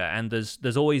future, and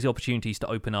there's always opportunities to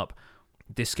open up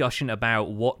discussion about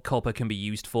what copper can be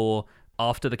used for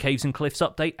after the Caves and Cliffs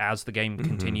update, as the game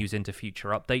continues into future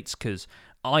updates, because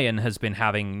iron has been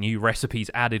having new recipes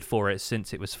added for it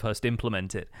since it was first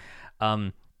implemented.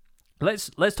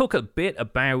 Let's talk a bit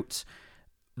about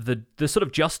the sort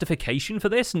of justification for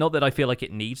this. Not that I feel like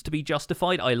it needs to be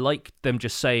justified. I like them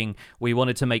just saying we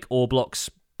wanted to make ore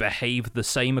blocks behave the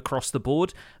same across the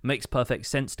board. Makes perfect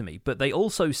sense to me. But they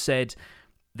also said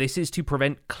this is to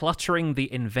prevent cluttering the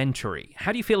inventory.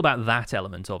 How do you feel about that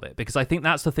element of it? Because I think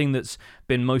that's the thing that's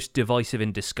been most divisive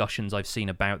in discussions I've seen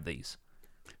about these.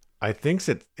 I think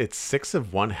it's six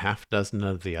of one, half dozen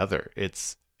of the other.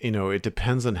 It's, it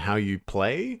depends on how you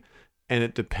play, and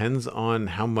it depends on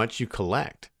how much you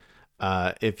collect.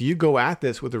 If you go at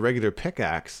this with a regular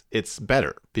pickaxe, it's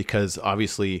better because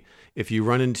obviously if you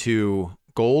run into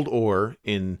gold ore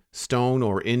in stone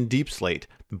or in deep slate,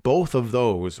 both of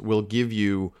those will give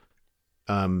you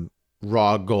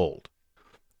raw gold.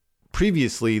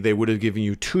 Previously, they would have given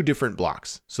you two different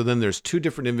blocks. So then there's two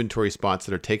different inventory spots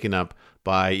that are taken up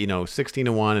by, 16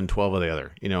 of one and 12 of the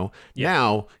other, Yeah.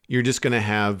 Now you're just going to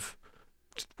have,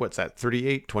 what's that,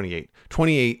 38, 28,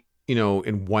 28,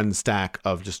 in one stack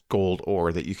of just gold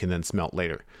ore that you can then smelt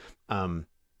later.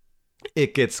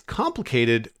 It gets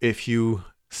complicated if you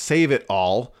save it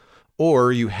all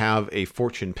or you have a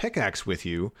fortune pickaxe with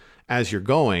you as you're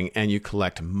going and you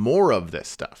collect more of this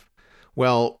stuff.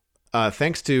 Well,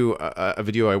 thanks to a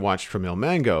video I watched from Il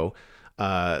Mango,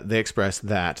 they expressed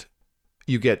that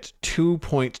you get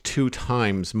 2.2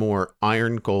 times more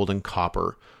iron, gold, and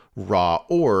copper raw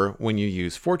ore when you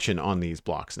use fortune on these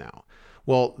blocks now.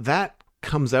 Well, that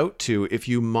comes out to, if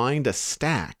you mined a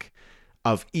stack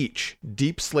of each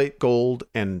deep slate gold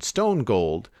and stone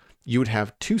gold, you would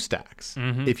have two stacks.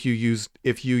 Mm-hmm. If you used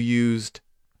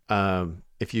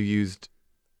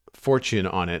fortune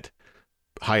on it,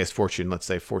 highest fortune, let's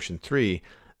say fortune 3,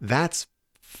 that's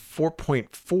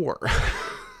 4.4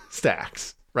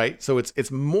 stacks, right? So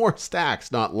it's more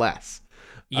stacks, not less.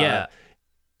 Yeah.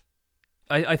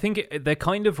 I think they're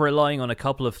kind of relying on a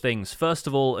couple of things. First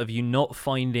of all, of you not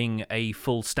finding a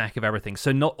full stack of everything,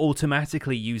 so not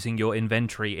automatically using your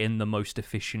inventory in the most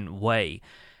efficient way.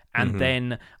 And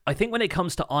then I think when it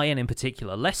comes to iron in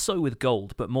particular, less so with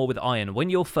gold, but more with iron, when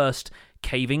you're first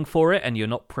caving for it and you're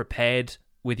not prepared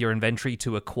with your inventory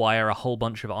to acquire a whole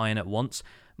bunch of iron at once,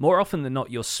 more often than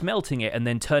not, you're smelting it and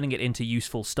then turning it into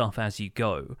useful stuff as you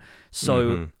go.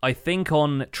 So I think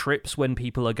on trips when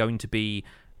people are going to be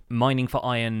mining for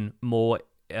iron more,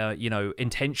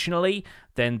 intentionally,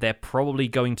 then they're probably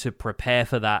going to prepare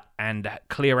for that and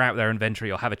clear out their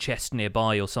inventory or have a chest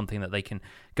nearby or something that they can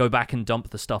go back and dump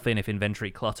the stuff in if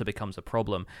inventory clutter becomes a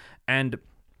problem. And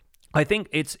I think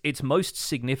it's most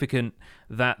significant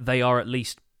that they are at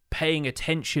least paying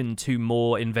attention to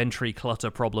more inventory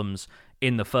clutter problems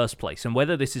in the first place. And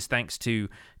whether this is thanks to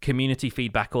community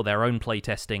feedback or their own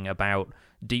playtesting about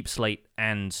deep slate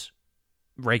and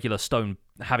regular stone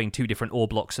having two different ore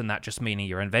blocks and that just meaning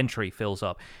your inventory fills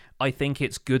up, I think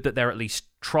it's good that they're at least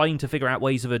trying to figure out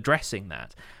ways of addressing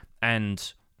that.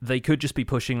 And they could just be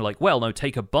pushing like, well, no,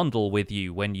 take a bundle with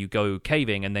you when you go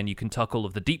caving and then you can tuck all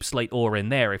of the deep slate ore in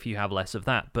there if you have less of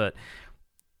that. But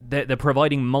they're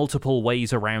providing multiple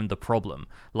ways around the problem,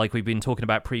 like we've been talking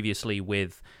about previously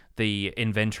with the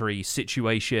inventory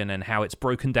situation and how it's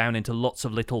broken down into lots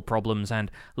of little problems and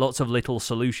lots of little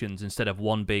solutions instead of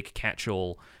one big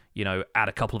catch-all, add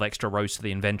a couple of extra rows to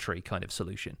the inventory kind of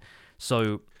solution.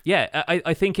 So, yeah,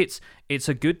 I think it's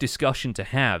a good discussion to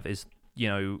have is,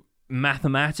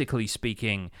 mathematically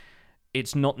speaking,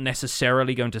 it's not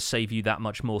necessarily going to save you that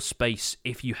much more space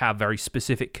if you have very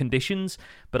specific conditions,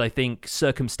 but I think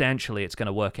circumstantially it's going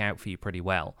to work out for you pretty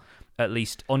well. At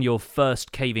least on your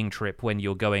first caving trip when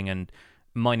you're going and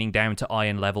mining down to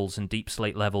iron levels and deep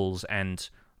slate levels and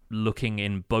looking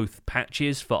in both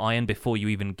patches for iron before you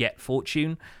even get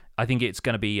fortune, I think it's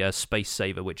going to be a space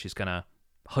saver, which is going to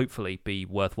hopefully be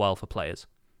worthwhile for players.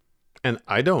 And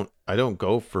I don't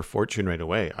go for fortune right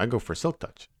away. I go for silk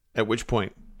touch, at which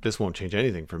point this won't change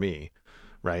anything for me,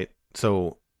 right?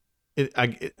 So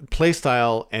play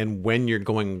style and when you're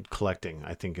going collecting,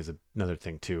 I think, is another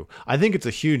thing too. I think it's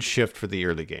a huge shift for the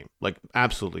early game, like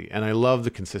absolutely. And I love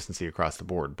the consistency across the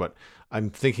board, but I'm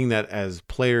thinking that as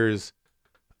players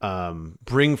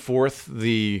bring forth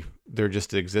their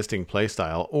just existing play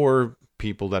style, or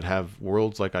people that have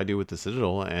worlds like I do with the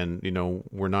Citadel, and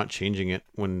we're not changing it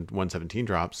when 117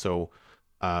 drops, so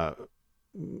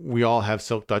we all have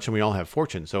silk touch and we all have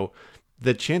fortune, so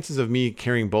the chances of me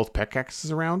carrying both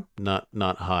pickaxes around, not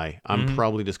high. I'm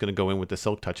probably just going to go in with the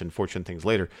silk touch and fortune things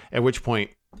later, at which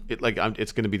point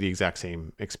it's going to be the exact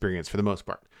same experience for the most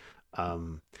part.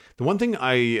 The one thing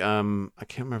I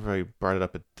can't remember if I brought it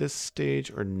up at this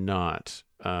stage or not.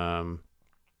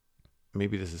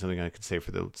 Maybe this is something I could say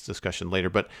for the discussion later,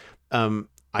 but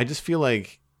I just feel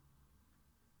like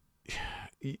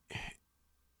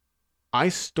I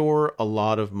store a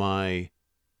lot of my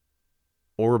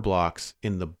ore blocks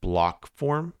in the block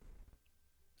form.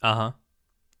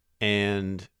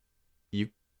 And you,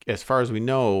 as far as we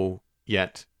know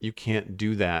yet, you can't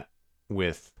do that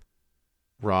with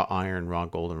raw iron, raw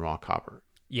gold, and raw copper.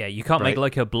 Yeah, you can't make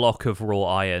like a block of raw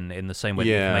iron in the same way that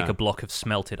you can make a block of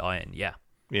smelted iron. Yeah.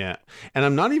 Yeah, and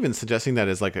I'm not even suggesting that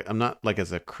as I'm not like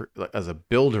as a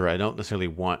builder. I don't necessarily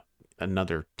want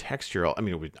another texture. I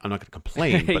mean, I'm not going to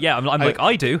complain. But Yeah, I'm like,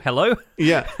 I do. Hello.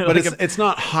 Yeah, but Like it's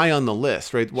not high on the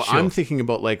list, right? Well, Sure. I'm thinking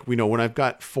about when I've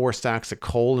got 4 stacks of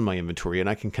coal in my inventory and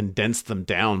I can condense them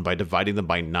down by dividing them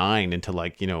by 9 into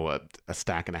a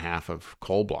stack and a half of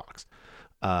coal blocks.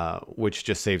 Which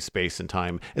just saves space and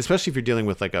time, especially if you're dealing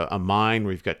with like a mine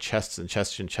where you've got chests and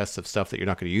chests and chests of stuff that you're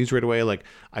not going to use right away. Like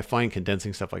I find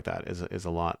condensing stuff like that is a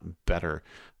lot better.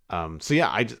 So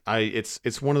yeah,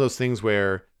 it's one of those things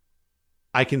where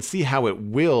I can see how it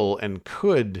will and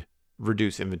could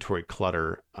reduce inventory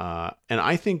clutter. And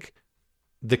I think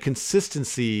the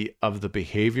consistency of the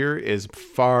behavior is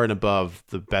far and above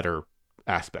the better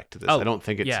aspect to this. I don't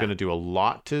think it's going to do a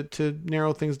lot to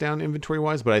narrow things down inventory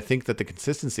wise, but I think that the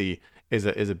consistency is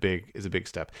a big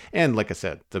step. And like I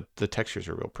said, the textures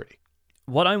are real pretty.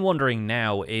 What I'm wondering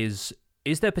now is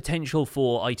there potential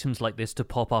for items like this to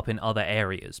pop up in other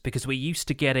areas? Because we're used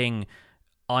to getting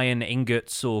iron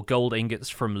ingots or gold ingots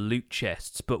from loot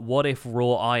chests, but what if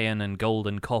raw iron and gold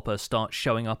and copper start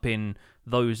showing up in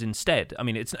those instead? I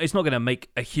mean, it's not going to make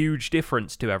a huge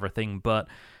difference to everything, but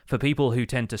for people who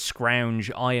tend to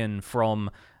scrounge iron from,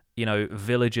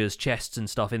 villagers' chests and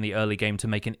stuff in the early game to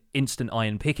make an instant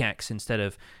iron pickaxe instead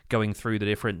of going through the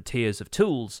different tiers of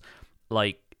tools,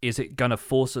 like, is it going to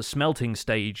force a smelting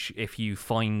stage if you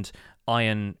find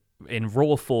iron in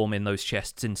raw form in those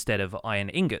chests instead of iron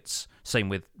ingots? Same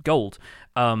with gold.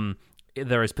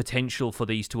 There is potential for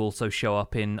these to also show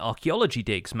up in archaeology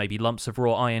digs. Maybe lumps of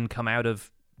raw iron come out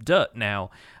of dirt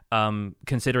now,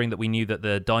 considering that we knew that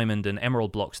the diamond and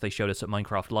emerald blocks they showed us at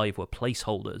Minecraft Live were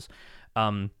placeholders.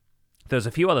 There's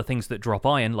a few other things that drop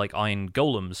iron, like iron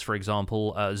golems, for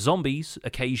example. Zombies,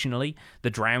 occasionally. The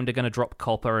drowned are going to drop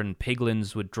copper, and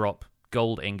piglins would drop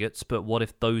gold ingots, but what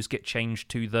if those get changed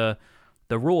to the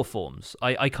raw forms?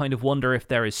 I kind of wonder if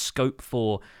there is scope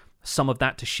for some of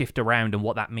that to shift around and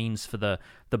what that means for the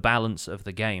balance of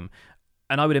the game.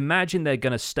 And I would imagine they're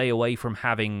going to stay away from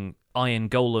having iron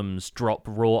golems drop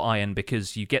raw iron,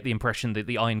 because you get the impression that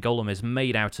the iron golem is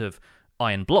made out of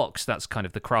iron blocks. That's kind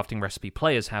of the crafting recipe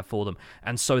players have for them.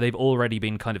 And so they've already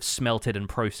been kind of smelted and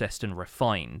processed and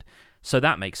refined. So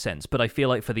that makes sense. But I feel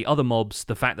like for the other mobs,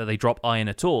 the fact that they drop iron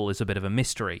at all is a bit of a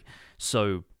mystery.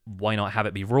 So why not have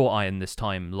it be raw iron this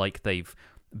time, like they've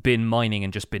been mining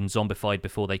and just been zombified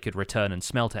before they could return and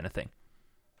smelt anything?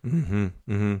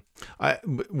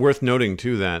 Worth noting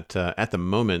too that at the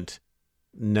moment,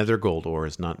 nether gold ore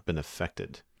has not been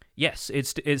affected. Yes,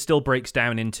 it still breaks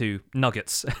down into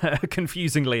nuggets,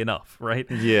 confusingly enough, right?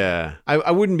 Yeah,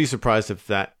 I wouldn't be surprised if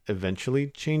that eventually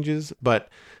changes. But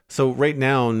so right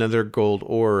now, nether gold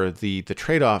ore, the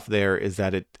trade-off there is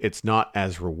that it's not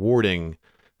as rewarding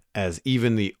as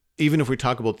even if we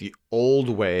talk about the old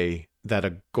way that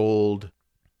a gold.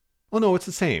 Oh no, it's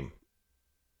the same.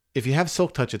 If you have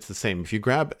silk touch, it's the same. If you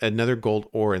grab another gold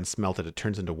ore and smelt it, it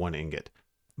turns into 1 ingot.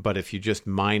 But if you just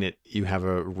mine it, you have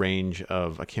a range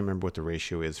of, I can't remember what the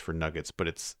ratio is for nuggets, but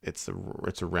it's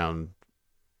around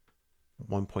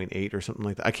 1.8 or something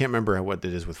like that. I can't remember what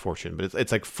it is with fortune, but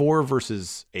it's like 4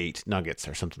 versus 8 nuggets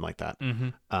or something like that.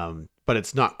 But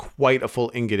it's not quite a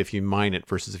full ingot if you mine it,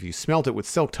 versus if you smelt it with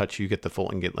silk touch, you get the full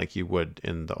ingot like you would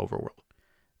in the overworld.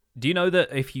 Do you know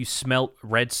that if you smelt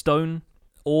redstone,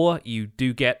 or you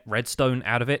do get redstone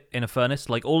out of it in a furnace,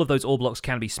 like all of those ore blocks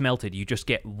can be smelted, you just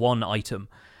get 1 item.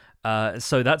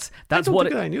 So that's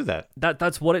I knew that.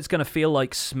 That's what it's going to feel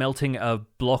like smelting a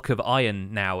block of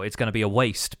iron now. It's going to be a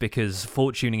waste because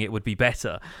fortuning it would be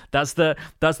better. That's the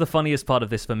funniest part of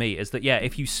this for me, is that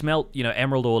if you smelt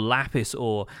emerald or lapis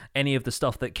or any of the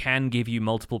stuff that can give you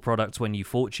multiple products when you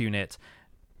fortune it,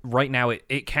 right now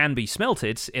it can be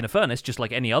smelted in a furnace just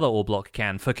like any other ore block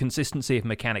can, for consistency of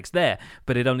mechanics there,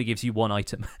 but it only gives you 1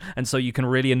 item. And so you can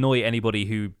really annoy anybody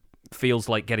who feels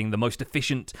like getting the most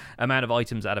efficient amount of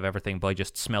items out of everything by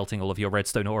just smelting all of your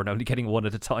redstone ore and only getting 1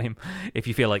 at a time, if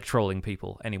you feel like trolling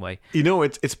people. Anyway,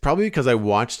 it's probably because I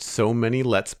watched so many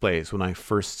Let's Plays when I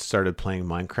first started playing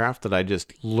Minecraft that I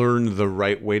just learned the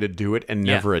right way to do it and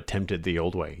never attempted the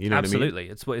old way. You know Absolutely.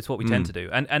 what I mean? It's what we tend to do.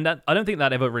 And that, I don't think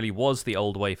that ever really was the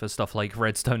old way for stuff like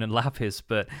redstone and lapis,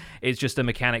 but it's just a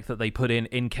mechanic that they put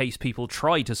in case people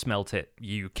try to smelt it.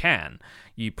 You can.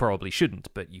 You probably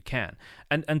shouldn't, but you can.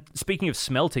 And speaking of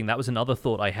smelting, that was another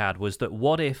thought I had, was that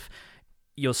what if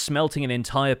you're smelting an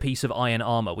entire piece of iron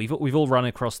armor? We've all run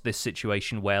across this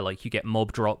situation where, like, you get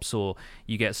mob drops, or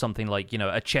you get something like,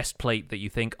 a chest plate that you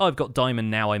think, oh, I've got diamond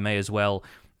now, I may as well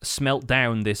smelt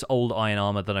down this old iron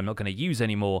armor that I'm not going to use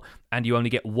anymore, and you only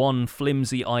get one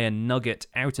flimsy iron nugget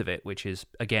out of it, which is,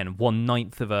 again,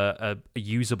 1/9 of a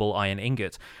usable iron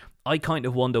ingot. I kind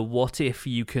of wonder, what if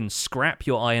you can scrap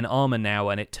your iron armor now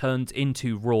and it turns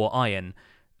into raw iron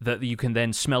that you can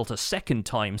then smelt a second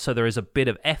time, so there is a bit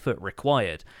of effort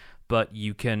required, but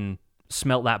you can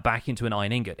smelt that back into an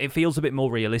iron ingot. It feels a bit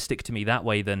more realistic to me that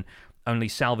way than only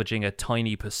salvaging a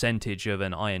tiny percentage of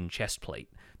an iron chest plate,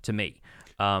 to me.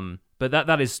 But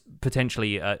that is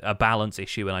potentially a balance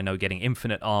issue, and I know getting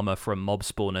infinite armor from mob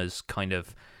spawners kind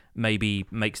of maybe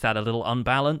makes that a little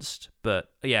unbalanced.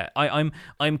 But yeah,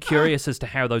 I'm curious as to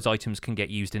how those items can get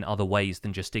used in other ways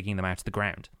than just digging them out of the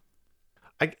ground.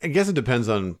 I guess it depends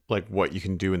on like what you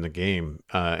can do in the game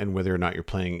and whether or not you're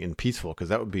playing in peaceful, because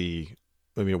that would be,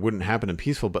 I mean, it wouldn't happen in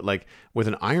peaceful, but like with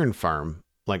an iron farm,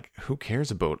 like who cares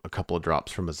about a couple of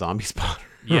drops from a zombie spawner?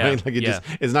 Yeah, right? Like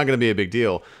it's not going to be a big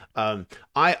deal.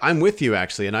 I'm with you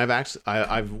actually, and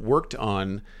I've worked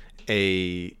on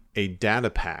a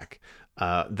data pack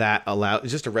that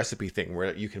allows, just a recipe thing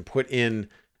where you can put in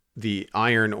the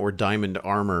iron or diamond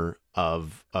armor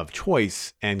of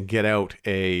choice and get out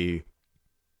a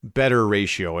better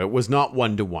ratio. It was not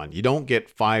 1-to-1. You don't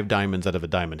get 5 diamonds out of a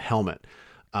diamond helmet,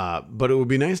 but it would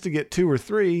be nice to get 2 or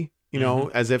 3. You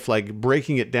know, as if like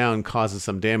breaking it down causes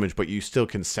some damage, but you still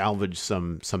can salvage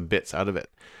some bits out of it.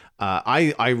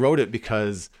 I wrote it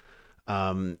because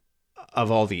of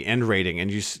all the end rating,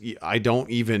 and I don't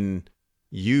even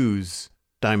use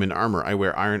diamond armor. I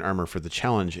wear iron armor for the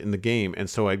challenge in the game, and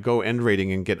so I'd go end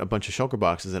rating and get a bunch of shulker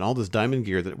boxes and all this diamond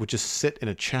gear that would just sit in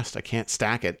a chest. I can't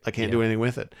stack it. I can't do anything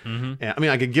with it. And, I mean,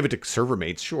 I could give it to server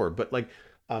mates, sure, but like,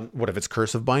 what if it's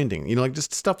curse of binding? You know, like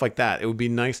just stuff like that. It would be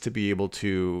nice to be able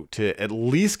to at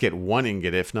least get 1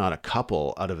 ingot, if not a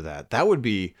couple, out of that. That would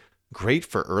be great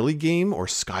for early game or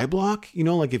skyblock. You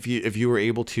know, like if you were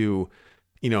able to,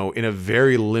 you know, in a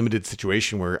very limited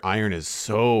situation where iron is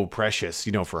so precious,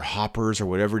 you know, for hoppers or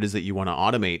whatever it is that you want to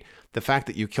automate, the fact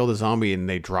that you killed a zombie and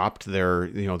they dropped their,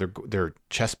 you know, their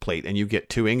chest plate and you get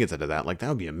 2 ingots out of that, like that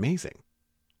would be amazing.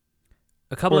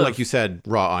 Like you said,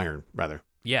 raw iron rather.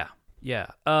 Yeah. Yeah.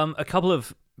 A couple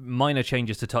of minor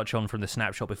changes to touch on from the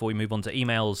snapshot before we move on to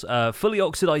emails. Fully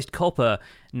oxidized copper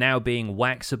now being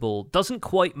waxable doesn't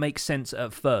quite make sense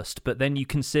at first, but then you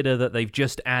consider that they've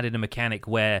just added a mechanic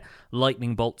where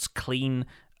lightning bolts clean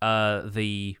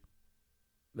the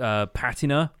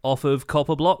patina off of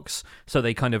copper blocks, so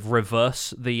they kind of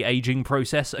reverse the aging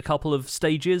process a couple of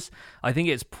stages. I think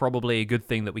it's probably a good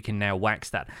thing that we can now wax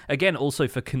that. Again, also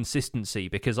for consistency,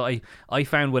 because I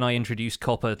found when I introduced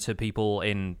copper to people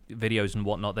in videos and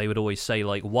whatnot, they would always say,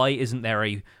 like, why isn't there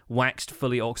a waxed,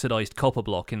 fully oxidized copper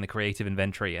block in the creative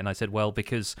inventory? And I said, well,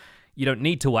 because you don't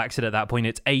need to wax it at that point.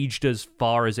 It's aged as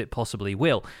far as it possibly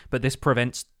will. But this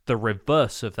prevents the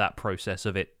reverse of that process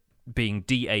of it being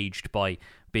de-aged by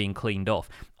being cleaned off.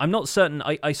 I'm not certain.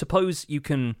 I suppose you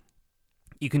can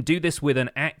do this with an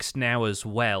axe now as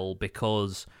well,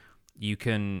 because you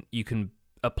can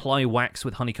apply wax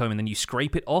with honeycomb and then you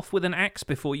scrape it off with an axe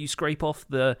before you scrape off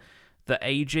the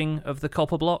aging of the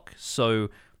copper block. So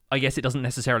I guess it doesn't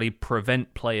necessarily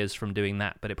prevent players from doing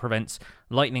that, but it prevents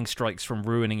lightning strikes from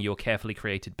ruining your carefully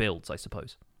created builds, I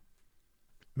suppose.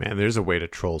 Man, there's a way to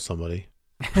troll somebody.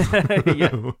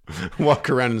 Yeah. Walk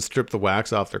around and strip the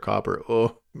wax off their copper.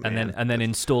 Oh, man. And then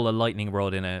install a lightning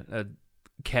rod in a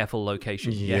careful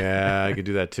location. Yeah, I could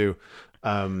do that too.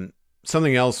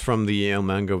 Something else from the El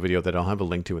Mango video that I'll have a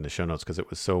link to in the show notes because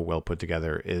it was so well put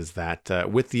together is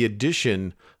that with the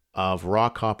addition of raw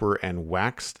copper and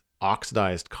waxed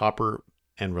oxidized copper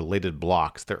and related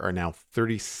blocks, there are now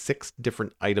 36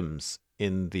 different items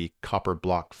in the copper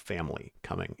block family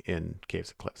coming in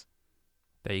Caves and Cliffs.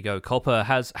 There you go. Copper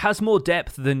has more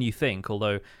depth than you think,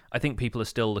 although I think people are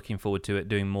still looking forward to it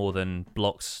doing more than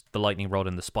blocks, the lightning rod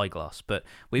and the spyglass. But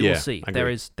we will see. There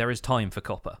is time for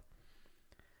copper.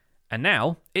 And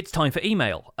now it's time for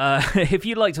email. If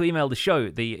you'd like to email the show,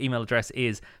 the email address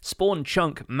is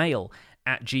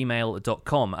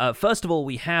spawnchunkmail@gmail.com. First of all,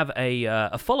 we have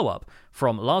a follow-up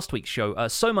from last week's show.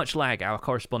 So Much Lag, our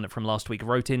correspondent from last week,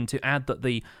 wrote in to add that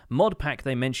the mod pack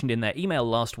they mentioned in their email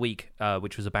last week,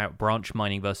 which was about branch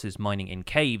mining versus mining in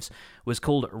caves, was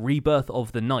called Rebirth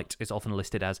of the Night. It's often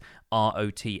listed as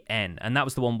ROTN. And that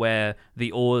was the one where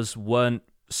the ores weren't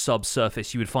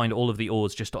subsurface. You would find all of the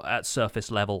ores just at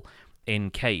surface level in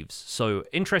caves. So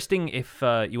interesting. If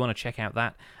you want to check out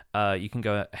that, you can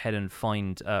go ahead and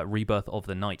find Rebirth of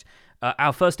the Night.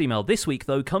 Our first email this week,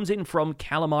 though, comes in from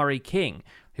Calamari King,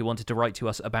 who wanted to write to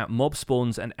us about mob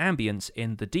spawns and ambience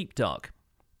in the Deep Dark.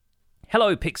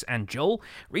 Hello, Pix and Joel.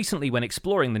 Recently, when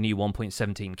exploring the new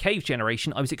 1.17 cave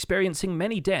generation, I was experiencing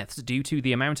many deaths due to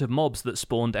the amount of mobs that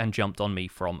spawned and jumped on me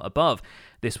from above.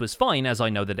 This was fine, as I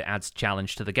know that it adds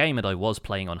challenge to the game and I was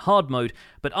playing on hard mode,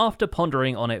 but after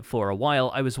pondering on it for a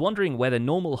while, I was wondering whether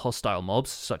normal hostile mobs,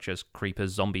 such as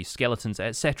creepers, zombies, skeletons,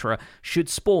 etc., should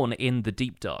spawn in the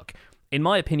Deep Dark. In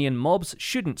my opinion, mobs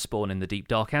shouldn't spawn in the Deep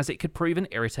Dark as it could prove an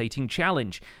irritating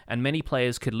challenge, and many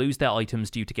players could lose their items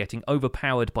due to getting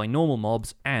overpowered by normal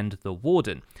mobs and the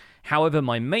Warden. However,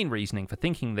 my main reasoning for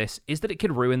thinking this is that it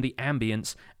could ruin the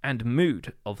ambience and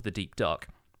mood of the Deep Dark.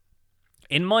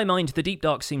 In my mind, the Deep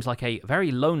Dark seems like a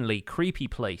very lonely, creepy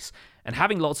place, and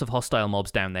having lots of hostile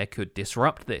mobs down there could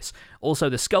disrupt this. Also,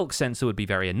 the skulk sensor would be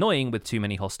very annoying with too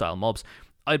many hostile mobs.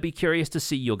 I'd be curious to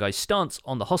see your guys' stance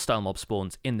on the hostile mob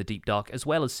spawns in the Deep Dark, as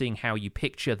well as seeing how you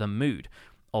picture the mood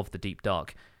of the Deep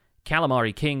Dark.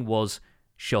 Calamari King was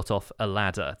shot off a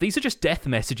ladder. These are just death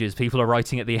messages people are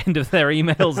writing at the end of their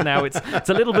emails now. It's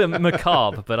a little bit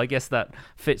macabre, but I guess that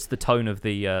fits the tone of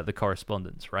the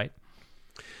correspondence, right?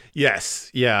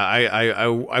 Yes. Yeah.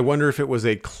 I wonder if it was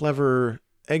a clever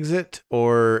exit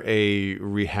or a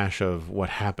rehash of what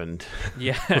happened.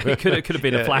 Yeah, it could have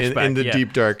been a flashback in the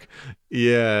Deep Dark.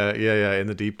 Yeah, in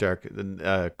the Deep Dark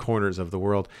corners of the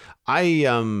world.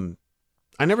 I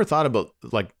never thought about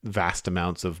like vast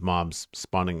amounts of mobs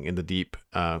spawning in the deep,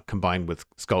 combined with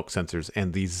skulk sensors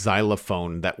and the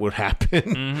xylophone that would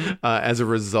happen as a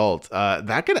result.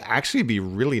 That could actually be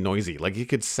really noisy. Like it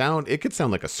could sound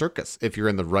like a circus if you're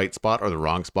in the right spot or the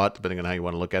wrong spot, depending on how you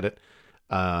want to look at it.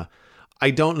 I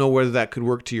don't know whether that could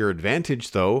work to your advantage,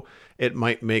 though. It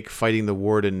might make fighting the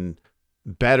Warden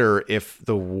better if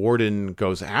the Warden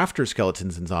goes after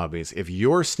skeletons and zombies. If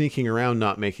you're sneaking around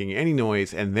not making any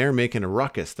noise and they're making a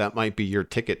ruckus, that might be your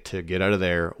ticket to get out of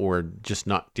there or just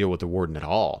not deal with the Warden at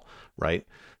all, right?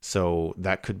 So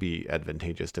that could be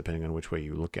advantageous depending on which way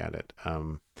you look at it.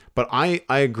 But I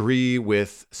agree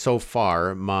with, so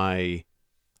far, my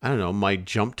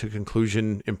jump to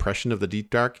conclusion impression of the Deep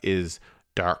Dark is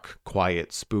dark,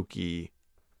 quiet, spooky,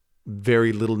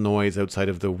 very little noise outside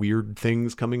of the weird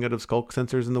things coming out of skulk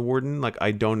sensors in the Warden. Like,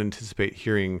 I don't anticipate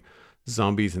hearing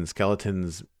zombies and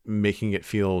skeletons making it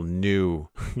feel new,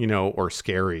 or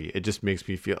scary. It just makes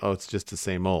me feel, it's just the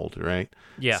same old, right?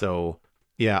 Yeah. So,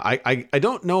 yeah, I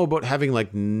don't know about having,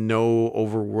 like, no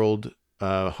overworld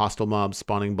hostile mobs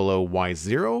spawning below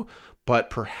Y0, but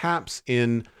perhaps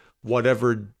in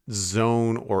whatever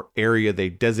zone or area they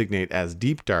designate as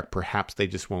Deep Dark, perhaps they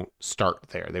just won't start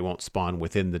there. They won't spawn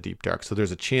within the Deep Dark. So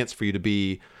there's a chance for you to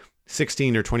be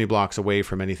 16 or 20 blocks away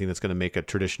from anything that's going to make a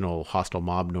traditional hostile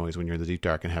mob noise when you're in the Deep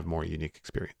Dark and have more unique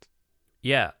experience.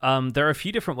 Yeah, there are a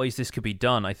few different ways this could be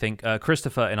done. I think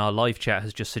Christopher in our live chat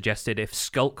has just suggested if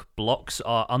skulk blocks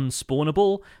are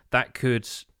unspawnable, that could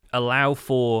allow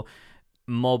for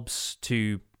mobs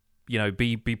to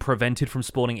be prevented from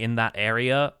spawning in that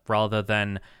area rather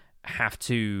than have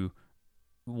to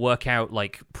work out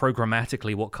like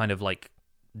programmatically what kind of like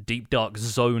Deep Dark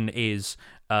zone is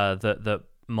that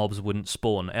mobs wouldn't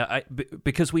spawn.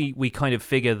 Because we kind of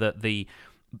figure that the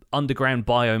underground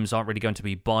biomes aren't really going to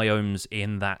be biomes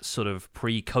in that sort of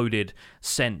pre-coded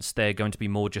sense. They're going to be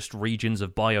more just regions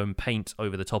of biome paint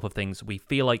over the top of things. We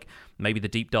feel like maybe the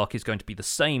Deep Dark is going to be the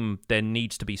same. There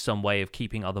needs to be some way of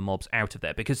keeping other mobs out of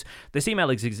there, because this email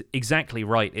is exactly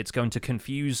right. It's going to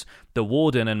confuse the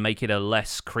Warden and make it a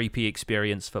less creepy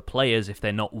experience for players if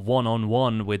they're not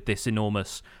one-on-one with this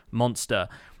enormous monster.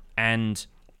 And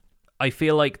I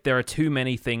feel like there are too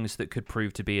many things that could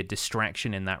prove to be a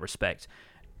distraction in that respect.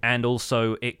 And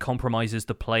also, it compromises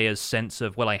the player's sense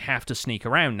of, well, I have to sneak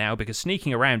around now, because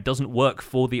sneaking around doesn't work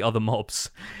for the other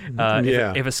mobs.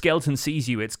 If a skeleton sees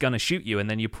you, it's going to shoot you, and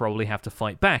then you probably have to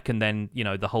fight back, and then,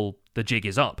 the jig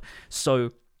is up. So,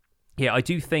 yeah, I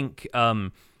do think,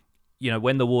 when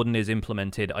the Warden is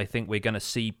implemented, I think we're going to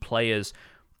see players,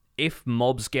 if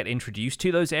mobs get introduced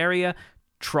to those area,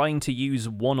 trying to use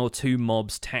one or two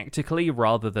mobs tactically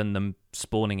rather than them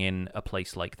spawning in a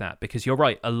place like that. Because you're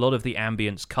right, a lot of the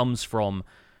ambience comes from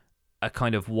a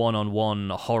kind of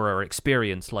one-on-one horror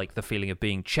experience, like the feeling of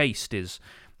being chased is,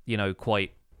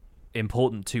 quite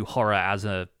important to horror as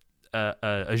a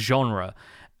genre.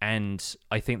 And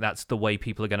I think that's the way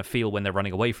people are going to feel when they're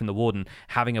running away from the Warden.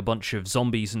 Having a bunch of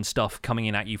zombies and stuff coming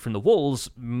in at you from the walls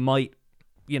might,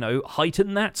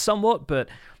 heighten that somewhat, but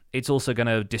it's also going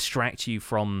to distract you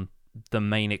from the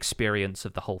main experience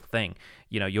of the whole thing.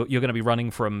 You're going to be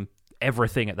running from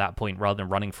everything at that point rather than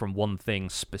running from one thing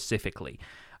specifically.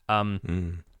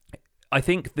 I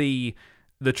think the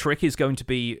trick is going to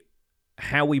be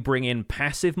how we bring in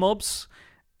passive mobs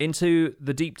into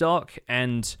the Deep Dark,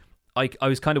 and I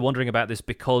was kind of wondering about this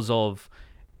because of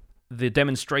the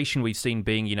demonstration we've seen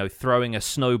being, throwing a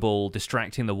snowball,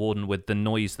 distracting the warden with the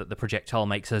noise that the projectile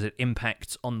makes as it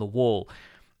impacts on the wall,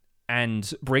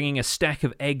 and bringing a stack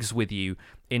of eggs with you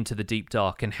into the deep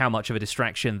dark, and how much of a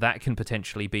distraction that can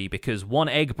potentially be, because one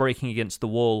egg breaking against the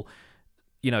wall,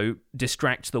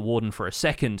 distracts the warden for a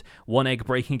second. One egg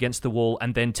breaking against the wall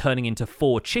and then turning into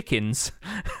 4 chickens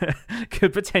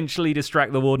could potentially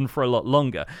distract the warden for a lot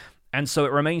longer. And so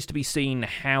it remains to be seen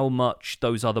how much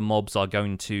those other mobs are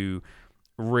going to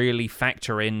really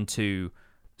factor into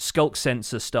skulk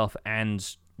sensor stuff,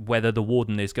 and whether the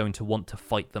warden is going to want to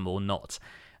fight them or not.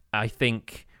 I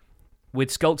think with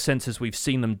skulk sensors, we've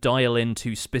seen them dial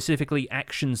into specifically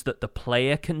actions that the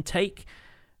player can take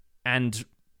and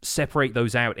separate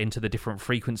those out into the different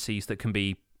frequencies that can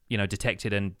be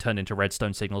detected and turned into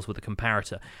redstone signals with a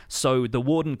comparator. So the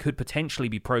warden could potentially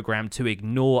be programmed to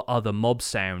ignore other mob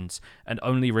sounds and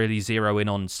only really zero in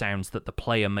on sounds that the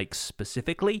player makes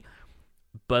specifically.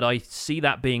 But I see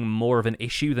that being more of an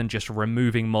issue than just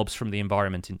removing mobs from the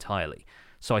environment entirely.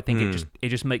 So I think it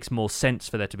just makes more sense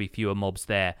for there to be fewer mobs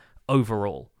there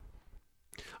overall.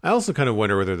 I also kind of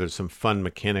wonder whether there's some fun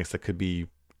mechanics that could be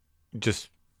just,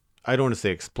 I don't want to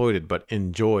say exploited, but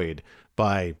enjoyed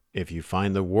by, if you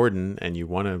find the warden and you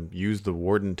want to use the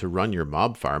warden to run your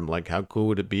mob farm, like how cool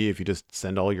would it be if you just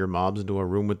send all your mobs into a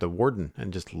room with the warden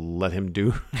and just let him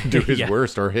do his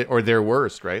worst or their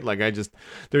worst, right? Like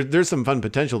there's some fun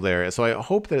potential there. So I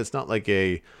hope that it's not like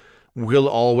a will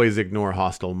always ignore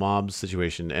hostile mobs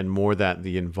situation, and more that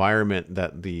the environment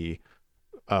that the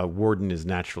warden is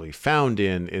naturally found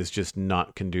in is just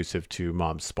not conducive to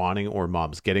mobs spawning or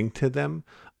mobs getting to them.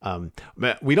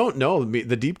 We don't know.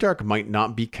 The deep dark might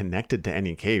not be connected to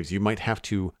any caves. You might have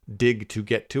to dig to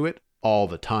get to it all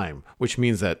the time, which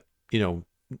means that,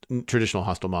 traditional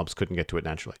hostile mobs couldn't get to it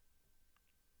naturally.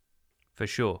 For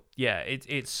sure. Yeah,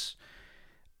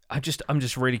 I'm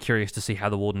just really curious to see how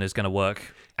the warden is going to work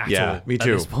at all. Me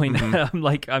too. At this point,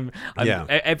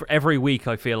 Mm-hmm. Every week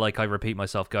I feel like I repeat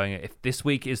myself going, if this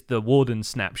week is the warden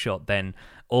snapshot, then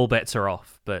all bets are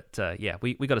off. But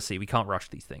we got to see. We can't rush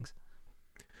these things.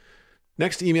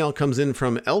 Next email comes in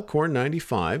from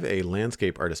Elcorn95, a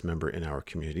landscape artist member in our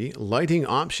community. Lighting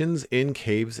options in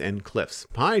caves and cliffs.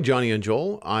 Hi, Jonny and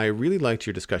Joel. I really liked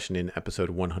your discussion in episode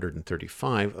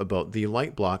 135 about the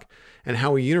light block and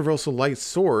how a universal light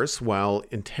source, while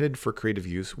intended for creative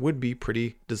use, would be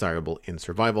pretty desirable in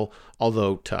survival,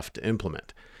 although tough to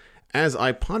implement. As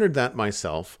I pondered that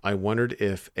myself, I wondered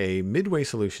if a midway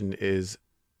solution is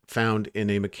found in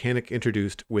a mechanic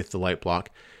introduced with the light block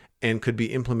and could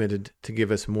be implemented to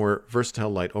give us more versatile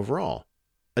light overall,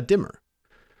 a dimmer.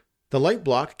 The light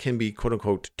block can be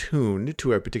quote-unquote tuned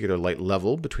to a particular light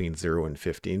level between 0 and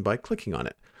 15 by clicking on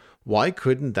it. Why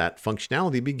couldn't that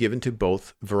functionality be given to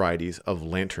both varieties of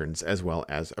lanterns as well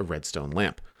as a redstone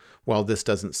lamp? While this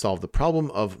doesn't solve the problem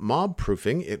of mob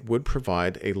proofing, it would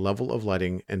provide a level of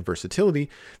lighting and versatility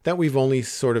that we've only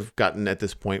sort of gotten at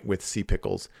this point with sea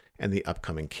pickles and the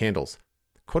upcoming candles.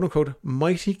 Quote-unquote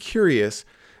mighty curious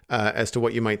as to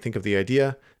what you might think of the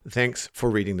idea. Thanks for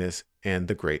reading this and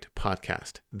the great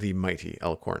podcast, the Mighty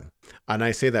Elkhorn. And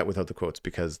I say that without the quotes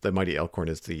because the Mighty Elkhorn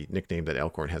is the nickname that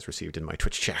Elkhorn has received in my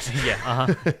Twitch chat. Yeah.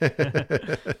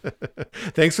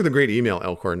 Thanks for the great email,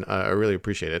 Elkhorn. I really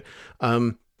appreciate it.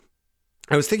 I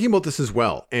was thinking about this as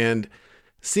well, and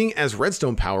seeing as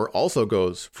redstone power also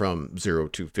goes from 0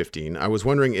 to 15, I was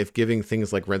wondering if giving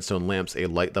things like redstone lamps a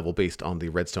light level based on the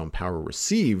redstone power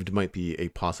received might be a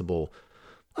possible,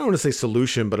 I don't want to say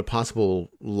solution, but a possible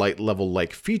light level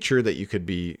like feature that you could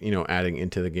be, adding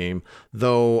into the game.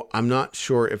 Though I'm not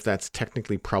sure if that's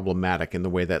technically problematic in the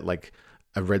way that like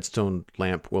a redstone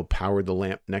lamp will power the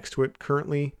lamp next to it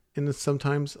currently in this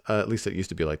sometimes. At least it used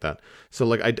to be like that. So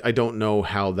like I don't know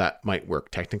how that might work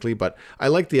technically, but I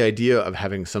like the idea of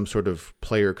having some sort of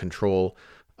player control.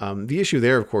 The issue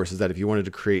there, of course, is that if you wanted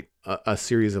to create a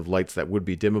series of lights that would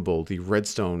be dimmable, the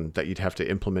redstone that you'd have to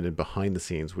implement in behind the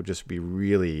scenes would just be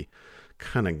really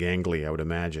kind of gangly, I would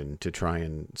imagine, to try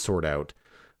and sort out.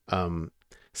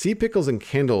 Sea pickles and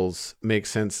candles make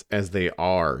sense as they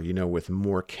are, with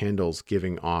more candles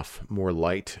giving off more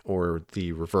light or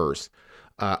the reverse.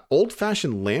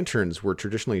 Old-fashioned lanterns were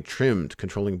traditionally trimmed,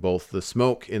 controlling both the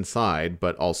smoke inside,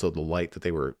 but also the light that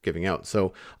they were giving out.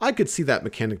 So I could see that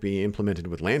mechanic being implemented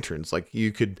with lanterns. Like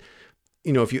you could,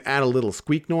 if you add a little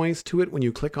squeak noise to it when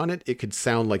you click on it, it could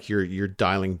sound like you're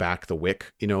dialing back the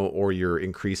wick, or you're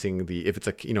increasing if it's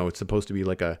it's supposed to be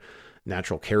like a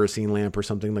natural kerosene lamp or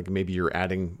something, like maybe you're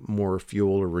adding more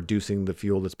fuel or reducing the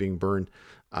fuel that's being burned.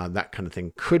 That kind of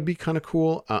thing could be kind of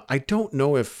cool. I don't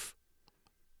know if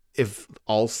if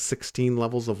all 16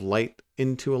 levels of light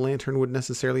into a lantern would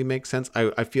necessarily make sense.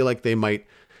 I feel like they might,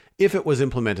 if it was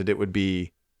implemented, it would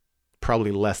be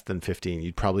probably less than 15.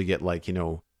 You'd probably get like,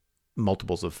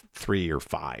 multiples of 3 or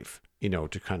 5,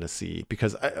 to kind of see,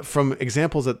 because from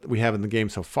examples that we have in the game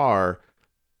so far,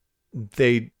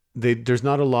 there's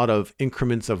not a lot of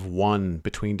increments of 1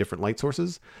 between different light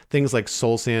sources. Things like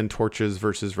soul sand torches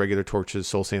versus regular torches,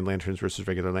 soul sand lanterns versus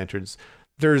regular lanterns.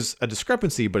 There's a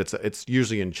discrepancy, but it's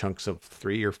usually in chunks of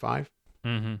 3 or 5.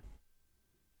 Mm-hmm.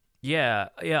 Yeah.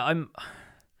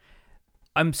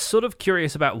 I'm sort of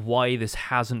curious about why this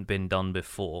hasn't been done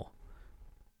before,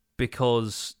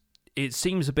 because it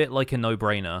seems a bit like a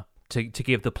no-brainer to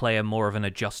give the player more of an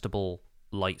adjustable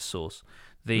light source.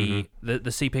 The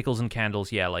sea pickles and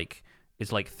candles, like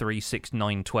it's like 3, 6,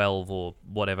 9, 12 or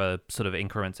whatever sort of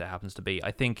increments it happens to be.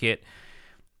 I think it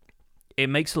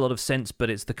makes a lot of sense, but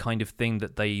it's the kind of thing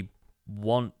that they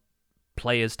want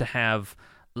players to have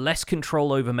less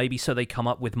control over, maybe, so they come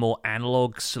up with more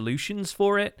analog solutions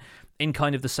for it, in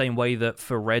kind of the same way that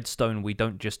for Redstone we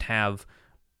don't just have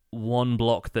one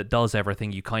block that does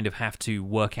everything. You kind of have to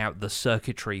work out the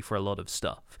circuitry for a lot of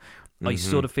stuff. I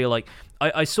sort of feel like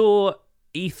I saw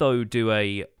Etho do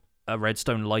a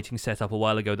redstone lighting setup a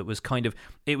while ago that was kind of,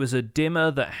 it was a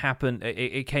dimmer that happened,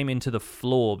 it came into the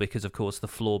floor, because of course the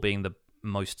floor being the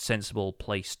most sensible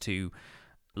place to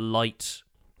light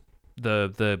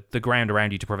the ground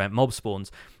around you to prevent mob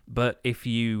spawns. But if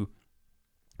you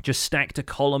just stacked a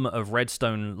column of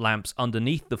redstone lamps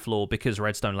underneath the floor, because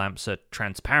redstone lamps are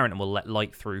transparent and will let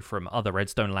light through from other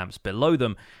redstone lamps below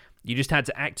them, you just had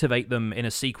to activate them in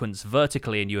a sequence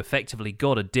vertically, and you effectively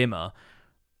got a dimmer.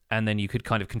 And then you could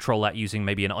kind of control that using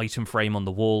maybe an item frame on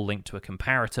the wall linked to a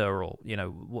comparator, or,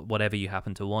 whatever you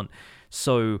happen to want.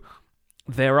 So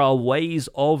there are ways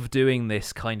of doing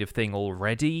this kind of thing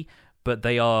already, but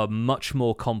they are much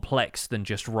more complex than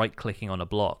just right-clicking on a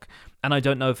block. And I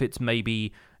don't know if it's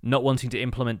maybe not wanting to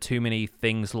implement too many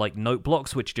things like note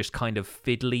blocks, which just kind of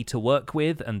fiddly to work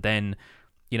with, and then,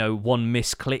 one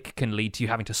misclick can lead to you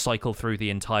having to cycle through the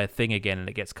entire thing again, and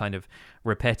it gets kind of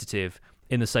repetitive,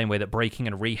 in the same way that breaking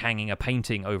and rehanging a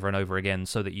painting over and over again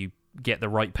so that you get the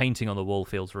right painting on the wall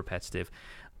feels repetitive.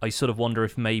 I sort of wonder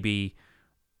if maybe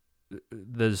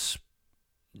there's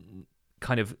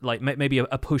kind of like maybe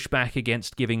a pushback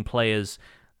against giving players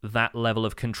that level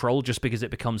of control, just because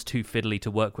it becomes too fiddly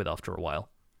to work with after a while.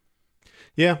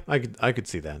 Yeah, I could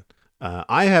see that.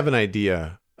 I have an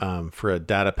idea for a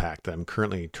data pack that I'm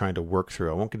currently trying to work through.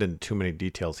 I won't get into too many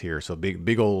details here, so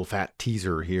big old fat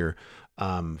teaser here.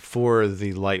 For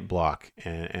the light block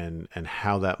and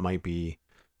how that might be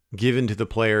given to the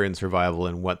player in survival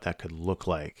and what that could look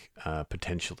like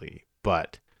potentially.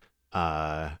 But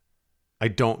I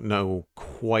don't know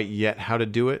quite yet how to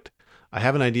do it. I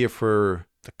have an idea for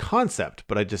the concept,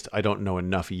 but I don't know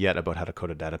enough yet about how to code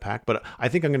a data pack. But I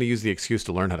think I'm going to use the excuse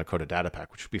to learn how to code a data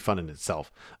pack, which would be fun in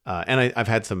itself. And I've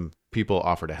had some people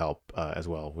offer to help as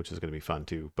well, which is going to be fun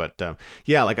too. But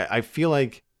I feel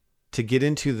like to get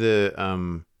into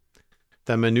the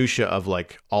minutia of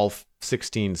like all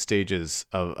 16 stages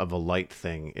of a light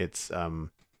thing, it's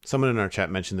someone in our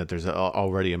chat mentioned that there's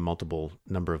already a multiple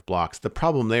number of blocks. The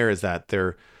problem there is that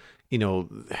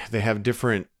they have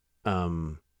different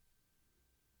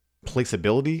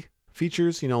placeability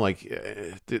features.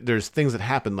 There's things that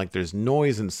happen, like there's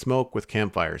noise and smoke with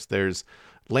campfires. There's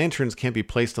lanterns can't be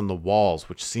placed on the walls,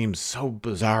 which seems so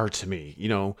bizarre to me,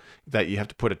 that you have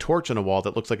to put a torch on a wall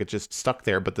that looks like it's just stuck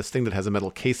there, but this thing that has a metal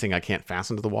casing I can't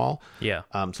fasten to the wall. Yeah.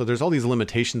 So there's all these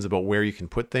limitations about where you can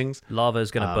put things. Lava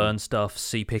is going to burn stuff.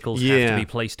 Sea pickles have to be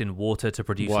placed in water to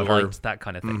produce light, that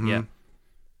kind of thing.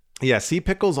 Mm-hmm. Yeah, sea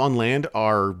pickles on land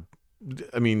are,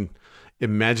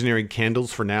 imaginary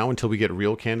candles for now until we get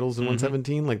real candles in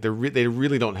 117. Like they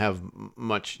really don't have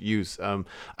much use.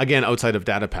 Again, outside of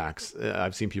data packs,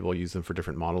 I've seen people use them for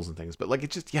different models and things. But like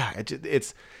it's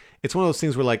one of those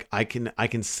things where like I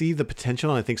can see the potential,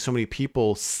 and I think so many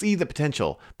people see the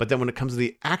potential. But then when it comes to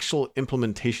the actual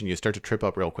implementation, you start to trip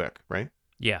up real quick, right?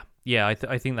 Yeah. I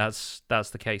think that's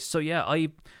the case. So yeah,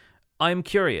 I'm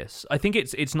curious. I think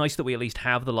it's nice that we at least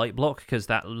have the light block, because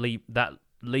that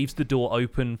leaves the door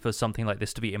open for something like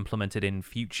this to be implemented in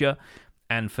future.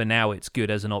 And for now, it's good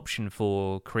as an option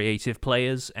for creative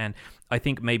players. And I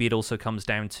think maybe it also comes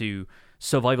down to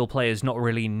survival players not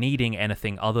really needing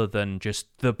anything other than just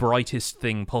the brightest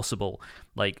thing possible.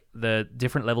 Like, the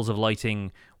different levels of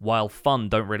lighting, while fun,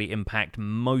 don't really impact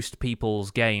most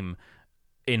people's game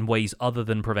in ways other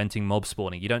than preventing mob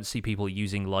spawning. You don't see people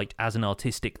using light as an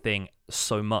artistic thing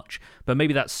so much. But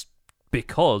maybe that's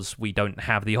because we don't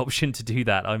have the option to do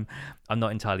that. I'm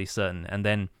not entirely certain. And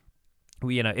then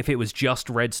if it was just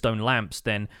redstone lamps,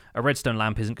 then a redstone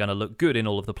lamp isn't going to look good in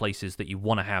all of the places that you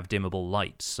want to have dimmable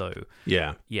lights. So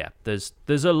yeah, there's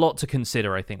a lot to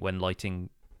consider, I think, when lighting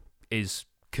is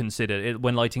considered.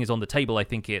 When lighting is on the table, I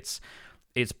think it's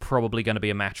probably going to be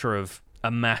a matter of a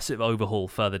massive overhaul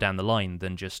further down the line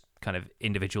than just kind of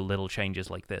individual little changes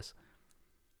like this.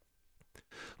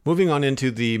 Moving on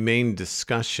into the main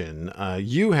discussion,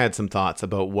 you had some thoughts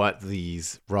about what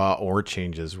these raw ore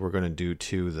changes were going to do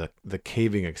to the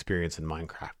caving experience in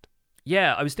Minecraft.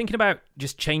 Yeah, I was thinking about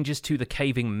just changes to the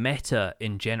caving meta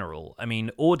in general. I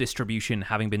mean, ore distribution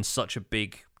having been such a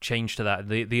big change to that,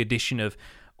 the addition of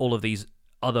all of these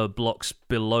other blocks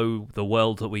below the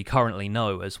world that we currently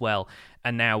know as well.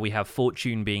 And now we have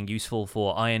fortune being useful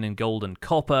for iron and gold and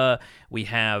copper. We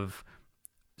have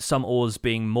some ores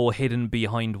being more hidden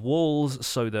behind walls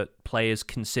so that players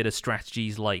consider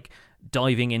strategies like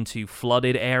diving into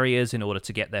flooded areas in order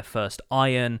to get their first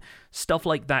iron. Stuff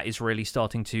like that is really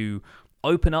starting to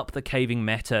open up the caving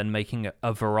meta and making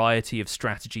a variety of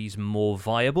strategies more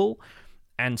viable.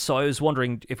 And so I was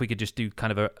wondering if we could just do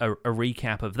kind of a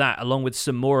recap of that, along with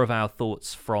some more of our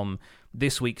thoughts from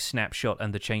this week's snapshot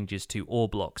and the changes to ore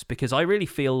blocks, because I really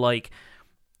feel like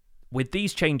with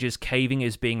these changes, caving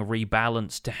is being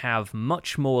rebalanced to have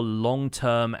much more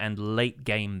long-term and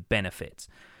late-game benefits.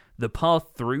 The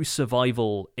path through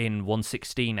survival in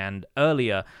 1.16 and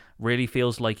earlier really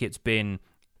feels like it's been,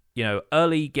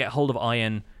 early get hold of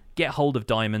iron, get hold of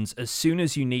diamonds. As soon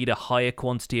as you need a higher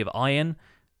quantity of iron,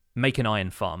 make an iron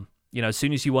farm. As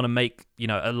soon as you want to make,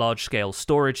 a large-scale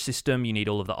storage system, you need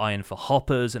all of the iron for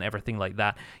hoppers and everything like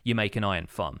that, you make an iron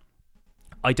farm.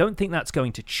 I don't think that's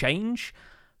going to change,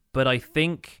 but I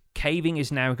think caving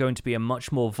is now going to be a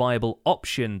much more viable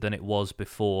option than it was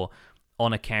before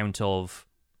on account of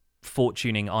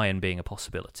fortuning iron being a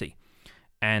possibility.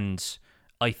 And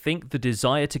I think the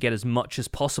desire to get as much as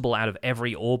possible out of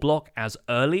every ore block as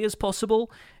early as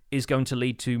possible is going to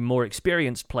lead to more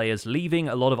experienced players leaving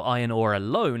a lot of iron ore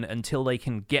alone until they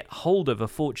can get hold of a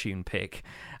fortune pick,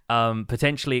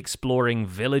 potentially exploring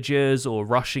villagers or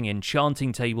rushing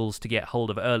enchanting tables to get hold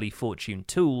of early fortune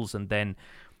tools, and then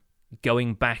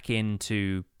going back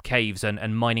into caves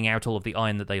and mining out all of the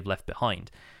iron that they've left behind.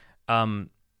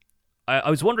 I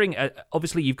was wondering,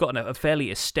 obviously you've got a fairly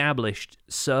established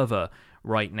server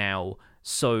right now,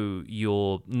 so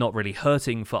you're not really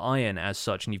hurting for iron as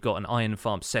such, and you've got an iron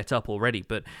farm set up already,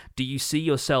 but do you see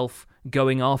yourself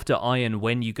going after iron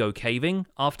when you go caving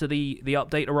after the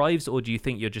update arrives, or do you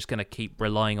think you're just going to keep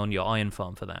relying on your iron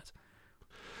farm for that?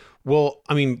 Well,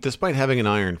 I mean, despite having an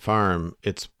iron farm,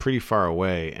 it's pretty far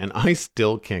away, and I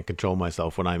still can't control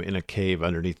myself when I'm in a cave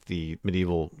underneath the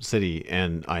medieval city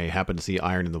and I happen to see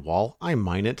iron in the wall. I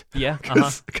mine it. Yeah,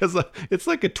 because it's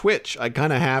like a twitch. I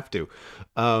kind of have to.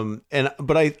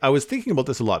 But I was thinking about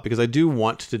this a lot because I do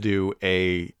want to do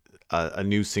a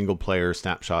new single player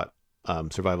snapshot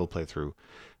survival playthrough,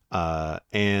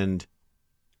 and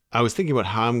I was thinking about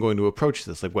how I'm going to approach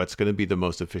this, like what's going to be the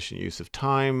most efficient use of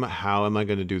time. How am I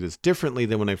going to do this differently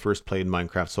than when I first played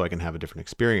Minecraft so I can have a different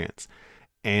experience?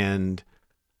 And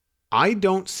I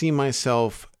don't see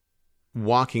myself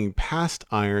walking past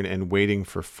iron and waiting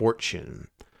for fortune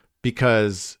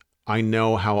because I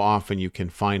know how often you can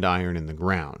find iron in the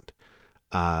ground.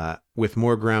 With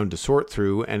more ground to sort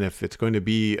through, and if it's going to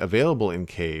be available in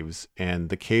caves, and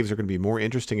the caves are going to be more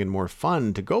interesting and more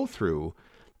fun to go through,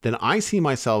 then I see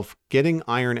myself getting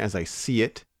iron as I see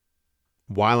it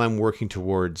while I'm working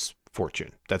towards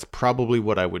fortune. That's probably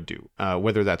what I would do.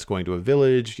 Whether that's going to a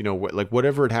village, like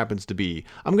whatever it happens to be,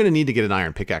 I'm going to need to get an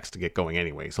iron pickaxe to get going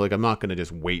anyway. So like, I'm not going to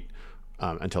just wait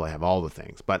until I have all the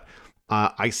things. But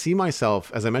I see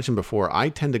myself, as I mentioned before, I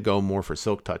tend to go more for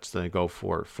silk touch than I go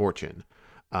for fortune.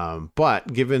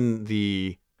 But given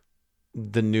the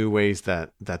new ways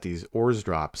that these ores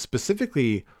drop,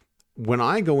 specifically when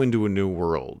I go into a new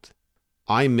world,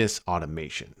 I miss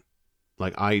automation.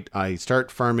 Like I start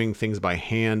farming things by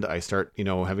hand. I start,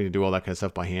 having to do all that kind of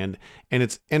stuff by hand, and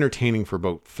it's entertaining for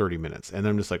about 30 minutes. And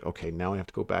I'm just like, okay, now I have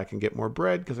to go back and get more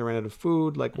bread because I ran out of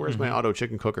food. Like, where's my auto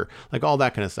chicken cooker? Like all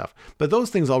that kind of stuff. But those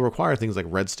things all require things like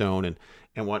redstone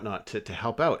and whatnot to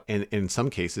help out. And in some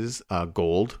cases,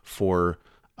 gold for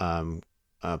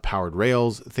powered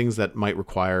rails, things that might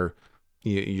require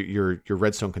your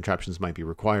redstone contraptions might be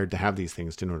required to have these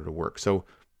things in order to work. So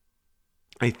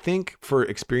I think for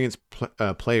experienced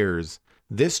players,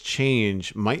 this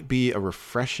change might be a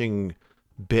refreshing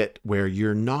bit where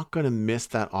you're not going to miss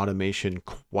that automation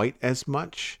quite as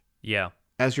much. Yeah.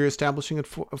 As you're establishing a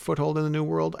foothold in the new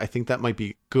world. I think that might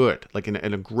be good. Like in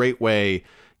a great way,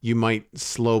 you might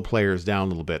slow players down a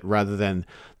little bit rather than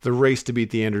the race to beat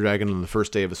the Ender Dragon on the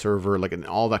first day of a server, like, and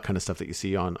all that kind of stuff that you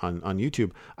see on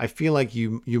YouTube. I feel like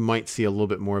you might see a little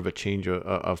bit more of a change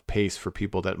of pace for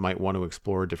people that might want to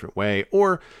explore a different way.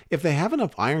 Or if they have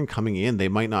enough iron coming in, they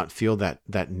might not feel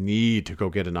that need to go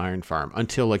get an iron farm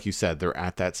until, like you said, they're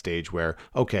at that stage where,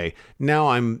 okay, now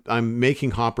I'm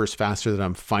making hoppers faster than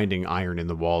I'm finding iron in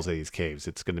the walls of these caves.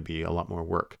 It's going to be a lot more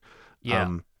work.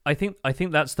 Yeah. I think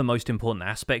that's the most important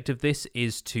aspect of this,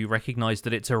 is to recognize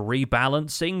that it's a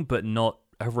rebalancing, but not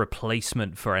a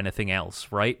replacement for anything else,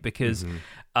 right? Because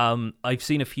I've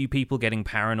seen a few people getting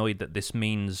paranoid that this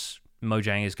means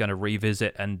Mojang is going to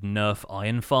revisit and nerf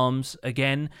iron farms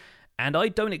again, and I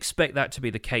don't expect that to be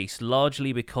the case,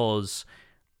 largely because,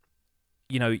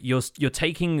 you know, you're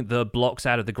taking the blocks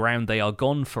out of the ground. They are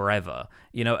gone forever.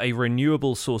 You know, a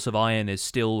renewable source of iron is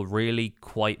still really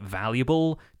quite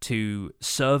valuable to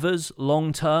servers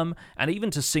long term, and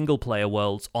even to single player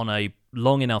worlds on a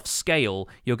long enough scale.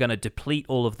 You're going to deplete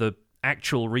all of the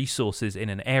actual resources in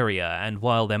an area, and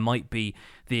while there might be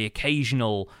the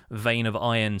occasional vein of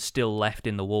iron still left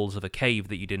in the walls of a cave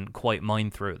that you didn't quite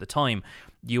mine through at the time,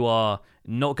 you are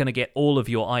not going to get all of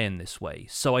your iron this way.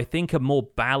 So I think a more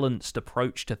balanced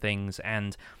approach to things,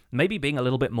 and maybe being a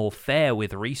little bit more fair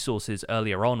with resources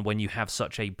earlier on when you have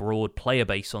such a broad player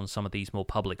base on some of these more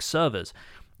public servers,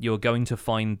 you're going to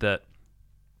find that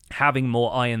having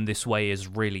more iron this way is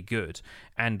really good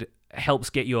and helps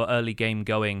get your early game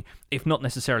going, if not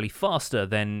necessarily faster,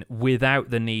 then without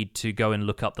the need to go and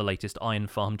look up the latest iron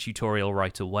farm tutorial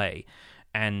right away.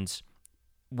 And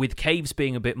with caves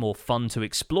being a bit more fun to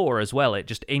explore as well, it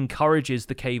just encourages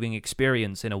the caving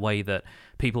experience in a way that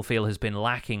people feel has been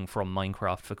lacking from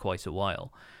Minecraft for quite a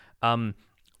while.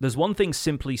 There's one thing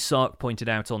Simply Sark pointed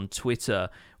out on Twitter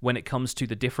when it comes to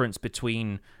the difference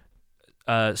between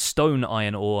stone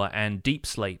iron ore and deep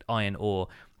slate iron ore,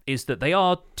 is that they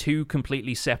are two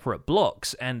completely separate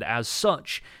blocks, and as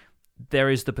such, there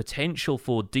is the potential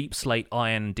for deep slate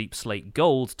iron and deep slate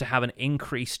gold to have an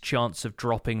increased chance of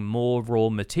dropping more raw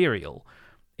material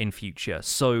in future.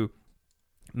 So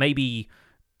maybe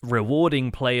rewarding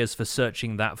players for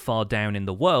searching that far down in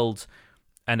the world,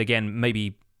 and again,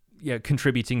 maybe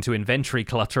contributing to inventory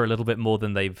clutter a little bit more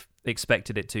than they've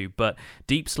expected it to, but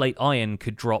deep slate iron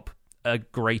could drop a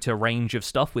greater range of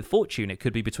stuff with fortune. It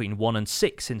could be between 1 and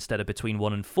 6 instead of between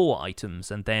 1 and 4 items,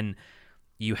 and then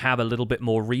you have a little bit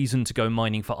more reason to go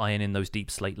mining for iron in those deep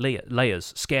slate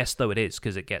layers, scarce though it is,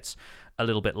 because it gets a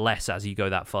little bit less as you go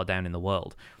that far down in the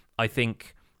world. I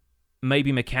think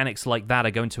maybe mechanics like that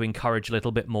are going to encourage a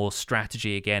little bit more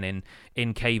strategy again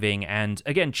in caving, and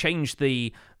again change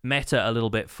the meta a little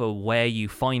bit for where you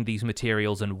find these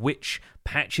materials and which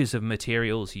patches of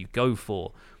materials you go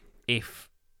for, if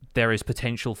there is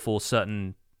potential for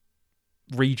certain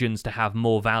regions to have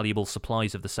more valuable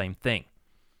supplies of the same thing.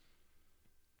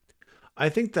 I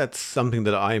think that's something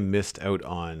that I missed out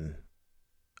on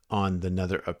the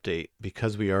Nether update,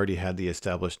 because we already had the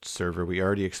established server. We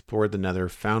already explored the Nether,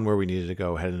 found where we needed to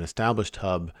go, had an established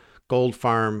hub, gold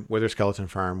farm, wither skeleton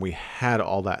farm. We had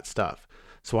all that stuff.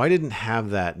 So I didn't have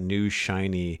that new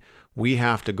shiny, we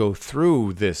have to go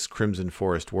through this Crimson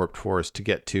Forest, Warped Forest to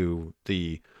get to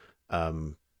the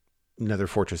Nether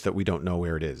fortress that we don't know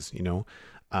where it is, you know?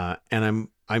 And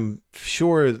I'm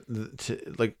sure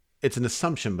like, it's an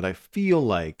assumption, but I feel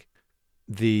like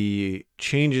the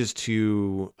changes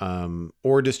to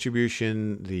ore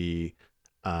distribution, the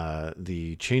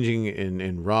changing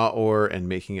in raw ore and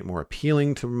making it more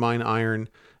appealing to mine iron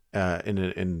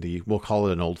in the, we'll call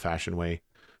it an old-fashioned way,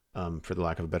 for the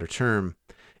lack of a better term,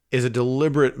 is a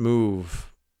deliberate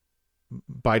move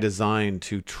by design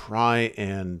to try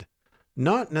and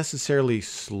not necessarily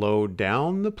slow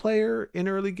down the player in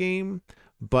early game,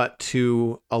 but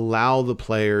to allow the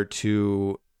player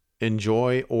to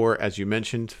enjoy, or as you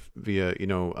mentioned via,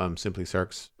 Simply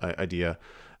Sark's idea,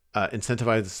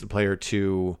 incentivize the player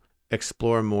to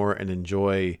explore more and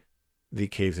enjoy the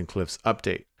Caves and Cliffs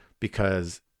update.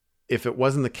 Because if it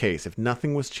wasn't the case, if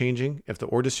nothing was changing, if the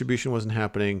ore distribution wasn't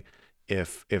happening,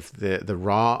 if the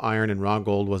raw iron and raw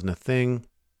gold wasn't a thing,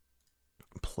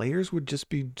 players would just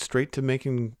be straight to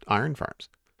making iron farms.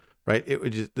 Right? It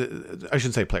would just, I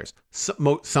shouldn't say players.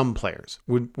 Some players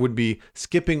would be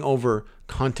skipping over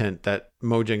content that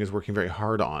Mojang is working very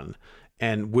hard on,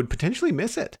 and would potentially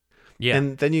miss it. Yeah.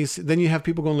 And then you have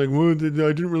people going like, well,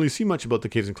 I didn't really see much about the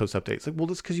Caves and Cliffs update. It's like, well,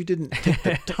 that's because you didn't take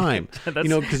the time.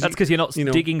 That's because you're not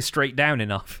digging straight down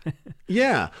enough.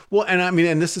 Yeah. Well, and I mean,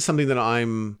 and this is something that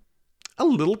I'm a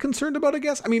little concerned about, I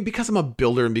guess. I mean, because I'm a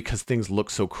builder and because things look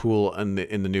so cool in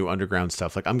the new underground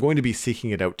stuff, like I'm going to be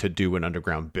seeking it out to do an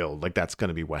underground build. Like that's going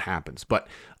to be what happens. But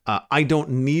I don't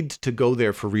need to go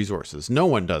there for resources. No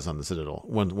one does on the Citadel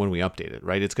when we update it,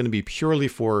 right? It's going to be purely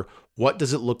for what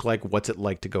does it look like? What's it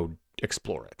like to go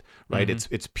explore it, right?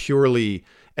 It's purely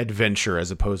adventure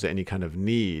as opposed to any kind of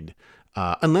need.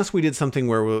 Unless we did something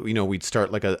where we'd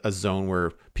start like a zone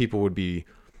where people would be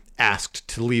asked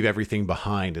to leave everything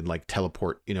behind and like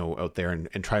teleport out there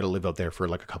and try to live out there for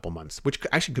like a couple months, which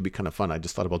actually could be kind of fun. I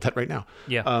just thought about that right now.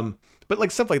 But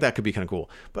like stuff like that could be kind of cool.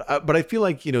 But I feel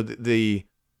like the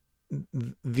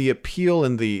appeal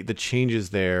and the changes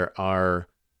there are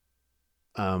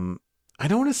I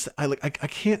don't want to I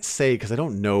can't say because I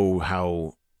don't know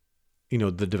how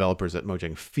the developers at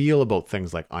Mojang feel about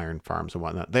things like iron farms and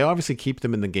whatnot. They obviously keep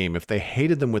them in the game. If they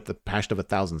hated them with the passion of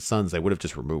 1,000 suns, they would have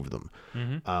just removed them.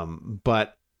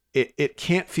 But it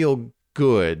can't feel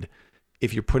good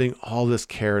if you're putting all this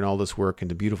care and all this work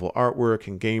into beautiful artwork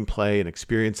and gameplay and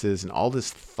experiences and all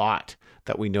this thought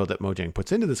that we know that Mojang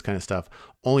puts into this kind of stuff,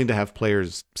 only to have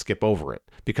players skip over it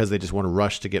because they just want to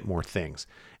rush to get more things.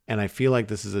 And I feel like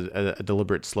this is a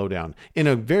deliberate slowdown in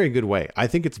a very good way. I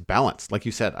think it's balanced. Like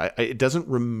you said, it doesn't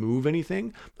remove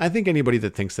anything. I think anybody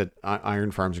that thinks that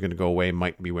iron farms are going to go away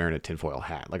might be wearing a tinfoil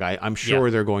hat. Like I'm sure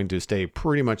they're going to stay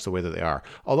pretty much the way that they are.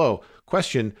 Although,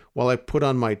 question, while I put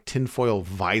on my tinfoil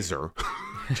visor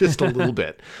just a little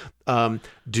bit,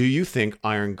 do you think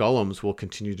iron golems will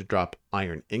continue to drop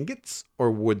iron ingots?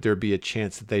 Or would there be a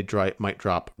chance that they might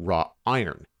drop raw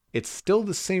iron? It's still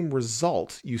the same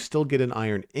result. You still get an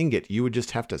iron ingot. You would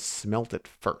just have to smelt it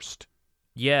first.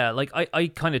 Yeah, like I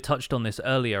kind of touched on this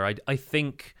earlier. I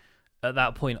think at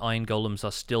that point, iron golems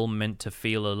are still meant to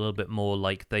feel a little bit more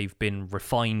like they've been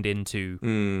refined into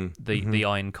the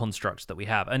iron constructs that we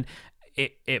have. And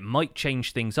it might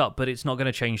change things up, but it's not going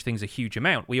to change things a huge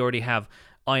amount. We already have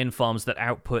iron farms that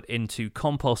output into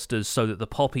composters so that the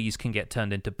poppies can get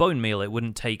turned into bone meal. It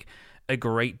wouldn't take a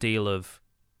great deal of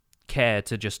care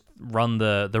to just run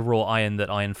the raw iron that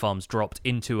iron farms dropped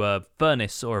into a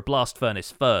furnace or a blast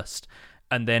furnace first,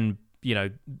 and then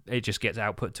it just gets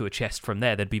output to a chest from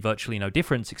there. There'd be virtually no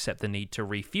difference except the need to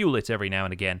refuel it every now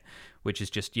and again, which is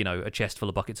just a chest full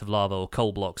of buckets of lava or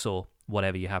coal blocks or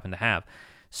whatever you happen to have.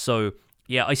 So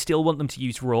yeah, I still want them to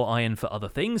use raw iron for other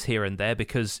things here and there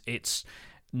because it's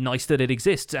nice that it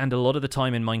exists, and a lot of the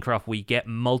time in Minecraft we get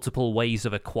multiple ways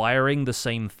of acquiring the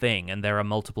same thing, and there are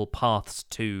multiple paths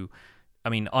to,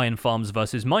 iron farms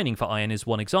versus mining for iron is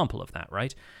one example of that,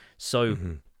 right? So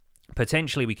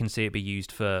potentially we can see it be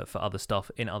used for other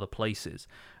stuff in other places.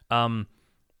 I'm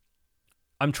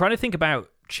trying to think about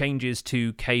changes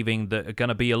to caving that are going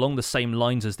to be along the same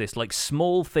lines as this, like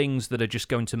small things that are just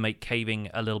going to make caving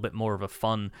a little bit more of a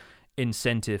fun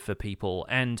incentive for people.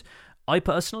 And I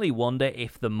personally wonder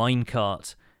if the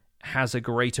minecart has a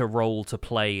greater role to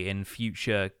play in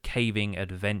future caving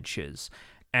adventures.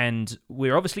 And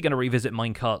we're obviously going to revisit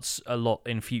minecarts a lot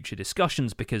in future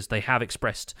discussions because they have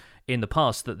expressed in the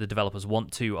past that the developers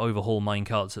want to overhaul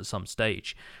minecarts at some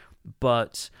stage.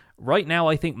 But right now,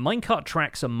 I think minecart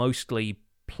tracks are mostly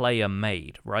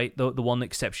player-made, right? The one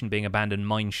exception being abandoned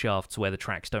mine shafts where the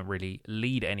tracks don't really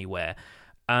lead anywhere.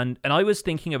 And I was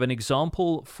thinking of an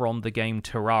example from the game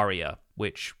Terraria,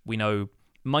 which we know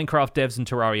Minecraft devs and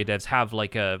Terraria devs have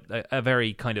like a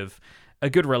very kind of a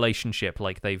good relationship.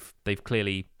 Like they've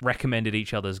clearly recommended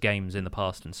each other's games in the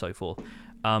past and so forth.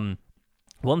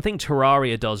 One thing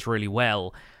Terraria does really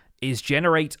well is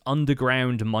generate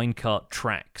underground minecart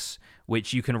tracks,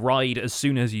 which you can ride as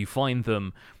soon as you find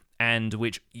them, and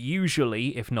which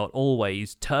usually, if not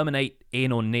always, terminate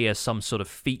in or near some sort of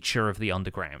feature of the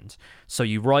underground. So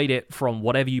you ride it from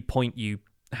whatever point you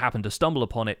happen to stumble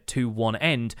upon it to one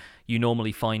end. You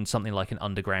normally find something like an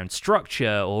underground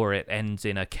structure, or it ends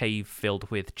in a cave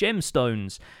filled with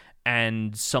gemstones,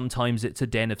 and sometimes it's a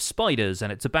den of spiders,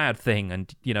 and it's a bad thing,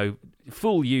 and,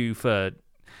 fool you for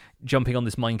jumping on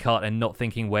this minecart and not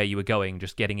thinking where you were going,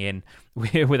 just getting in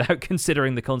without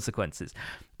considering the consequences.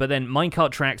 But then minecart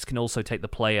tracks can also take the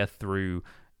player through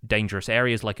dangerous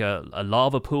areas like a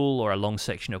lava pool or a long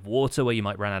section of water where you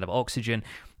might run out of oxygen.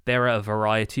 There are a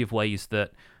variety of ways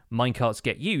that minecarts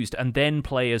get used, and then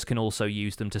players can also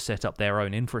use them to set up their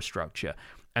own infrastructure.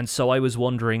 And so I was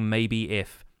wondering maybe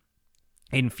if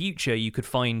in future you could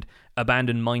find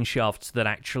abandoned mine shafts that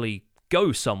actually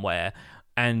go somewhere,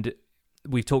 and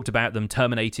we've talked about them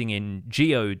terminating in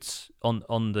geodes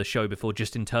on the show before,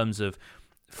 just in terms of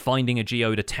finding a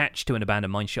geode attached to an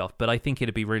abandoned mineshaft. But I think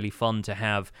it'd be really fun to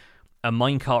have a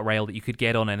minecart rail that you could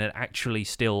get on and it actually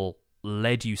still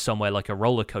led you somewhere like a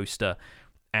roller coaster.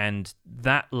 and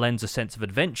that lends a sense of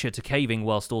adventure to caving,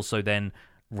 whilst also then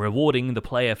rewarding the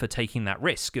player for taking that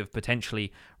risk of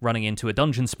potentially running into a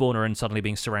dungeon spawner and suddenly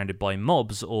being surrounded by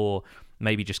mobs, or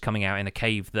maybe just coming out in a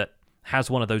cave that has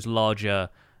one of those larger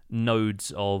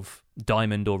nodes of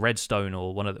diamond or redstone,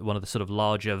 or one of the sort of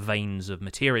larger veins of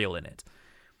material in it.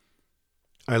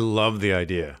 I love the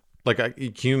idea. Like,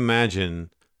 can you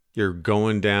imagine you're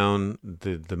going down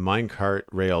the minecart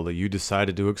rail that you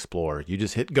decided to explore. You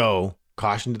just hit go,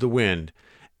 caution to the wind,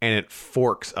 and it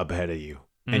forks up ahead of you.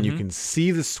 And you can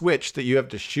see the switch that you have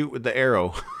to shoot with the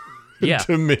arrow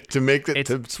to make it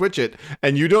to switch it.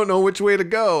 And you don't know which way to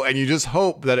go. And you just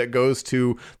hope that it goes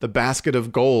to the basket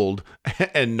of gold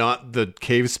and not the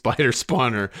cave spider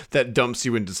spawner that dumps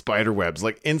you into spider webs.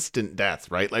 Like instant death,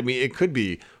 right? I mean, it could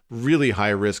be really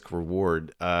high risk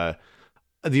reward.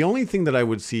 The only thing that I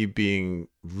would see being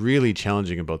really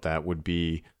challenging about that would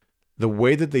be the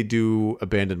way that they do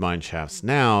abandoned mine shafts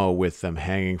now, with them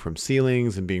hanging from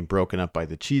ceilings and being broken up by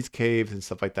the cheese caves and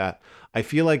stuff like that. I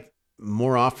feel like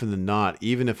more often than not,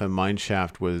 even if a mine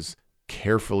shaft was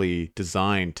carefully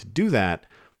designed to do that,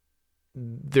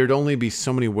 there'd only be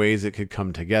so many ways it could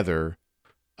come together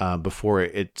before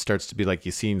it starts to be like,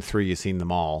 you've seen three, you've seen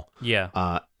them all.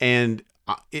 Yeah. And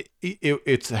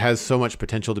it has so much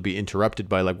potential to be interrupted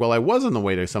by like, well, I was on the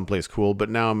way to someplace cool, but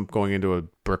now I'm going into a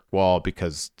brick wall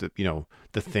because the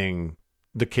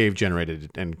cave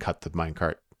generated and cut the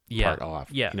minecart part off.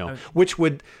 Yeah. Which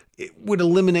would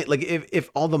eliminate, like, if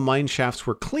all the mine shafts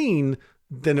were clean,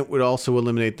 then it would also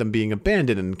eliminate them being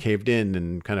abandoned and caved in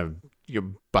and kind of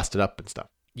busted up and stuff.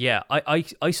 Yeah,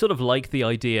 I sort of like the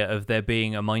idea of there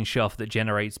being a mine shaft that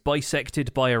generates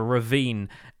bisected by a ravine,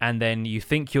 and then you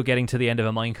think you're getting to the end of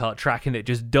a minecart track and it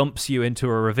just dumps you into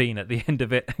a ravine at the end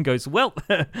of it and goes, well,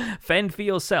 fend for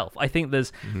yourself. I think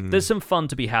there's some fun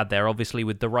to be had there, obviously,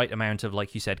 with the right amount of,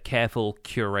 like you said, careful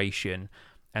curation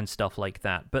and stuff like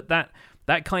that. But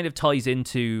that kind of ties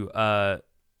into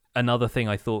another thing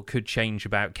I thought could change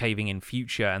about caving in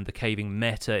future and the caving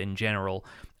meta in general.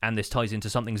 And this ties into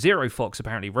something Zero Fox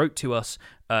apparently wrote to us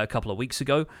a couple of weeks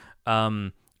ago.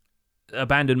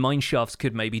 Abandoned mine shafts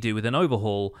could maybe do with an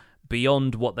overhaul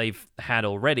beyond what they've had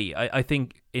already. I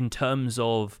think in terms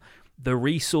of the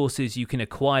resources you can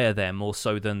acquire there, more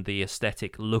so than the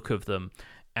aesthetic look of them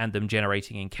and them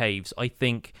generating in caves, I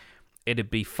think it'd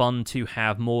be fun to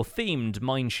have more themed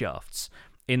mine shafts,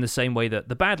 in the same way that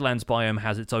the Badlands biome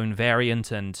has its own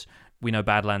variant, and we know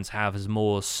Badlands has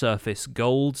more surface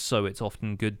gold, so it's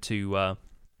often good to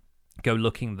go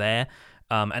looking there.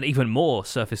 And even more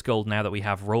surface gold now that we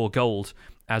have raw gold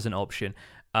as an option.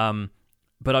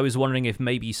 But I was wondering if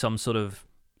maybe some sort of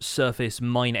surface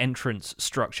mine entrance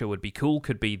structure would be cool.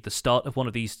 Could be the start of one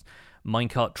of these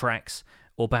minecart tracks,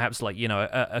 or perhaps like,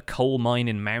 a coal mine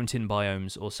in mountain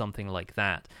biomes or something like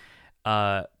that.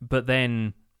 But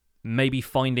then maybe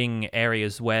finding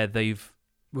areas where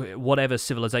whatever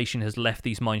civilization has left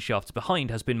these mine shafts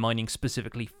behind has been mining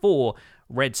specifically for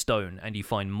redstone, and you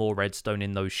find more redstone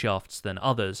in those shafts than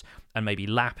others, and maybe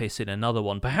lapis in another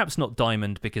one. Perhaps not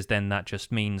diamond, because then that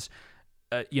just means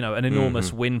an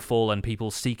enormous windfall, and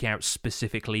people seek out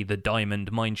specifically the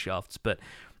diamond mine shafts. But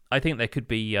I think there could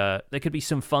be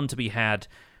some fun to be had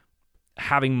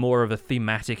having more of a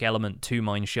thematic element to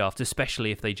mine shafts,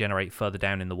 especially if they generate further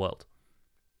down in the world.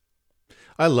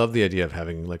 I love the idea of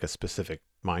having like a specific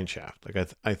mine shaft. Like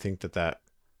I think that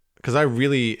because I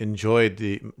really enjoyed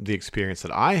the experience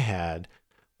that I had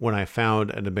when I found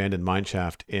an abandoned mine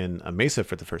shaft in a mesa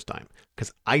for the first time,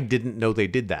 because I didn't know they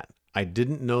did that. I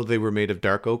didn't know they were made of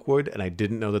dark oak wood, and I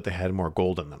didn't know that they had more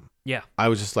gold in them. Yeah. I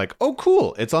was just like, oh,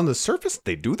 cool. It's on the surface.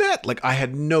 They do that? Like, I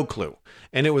had no clue.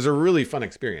 And it was a really fun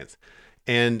experience.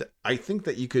 And I think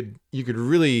that you could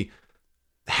really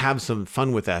have some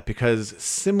fun with that, because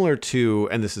similar to,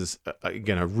 and this is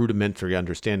again a rudimentary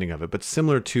understanding of it, but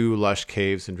similar to lush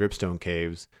caves and dripstone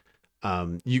caves,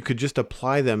 you could just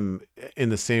apply them in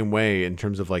the same way in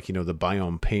terms of like, the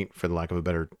biome paint, for the lack of a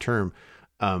better term,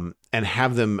 and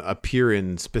have them appear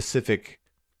in specific,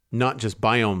 not just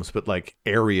biomes, but like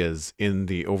areas in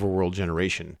the overworld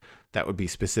generation that would be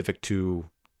specific to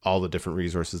all the different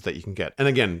resources that you can get. And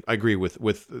again, I agree with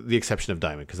the exception of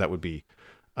diamond, because that would be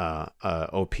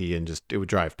OP, and just it would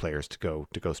drive players to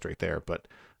go straight there. But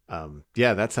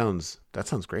that sounds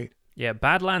great. Yeah,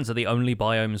 Badlands are the only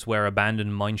biomes where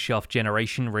abandoned mineshaft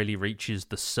generation really reaches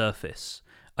the surface.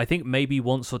 I think maybe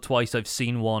once or twice I've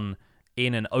seen one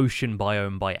in an ocean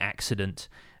biome by accident,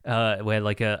 where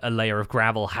like a layer of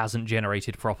gravel hasn't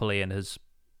generated properly and has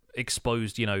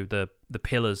exposed, the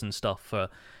pillars and stuff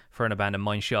for an abandoned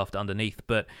mineshaft underneath.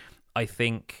 But I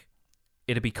think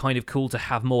it'd be kind of cool to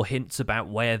have more hints about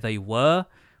where they were.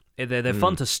 They're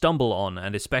fun to stumble on,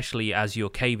 and especially as you're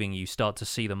caving, you start to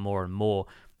see them more and more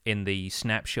in the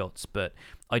snapshots. But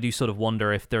I do sort of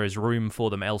wonder if there is room for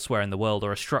them elsewhere in the world,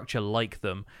 or a structure like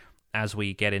them, as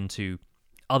we get into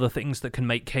other things that can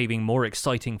make caving more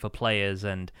exciting for players,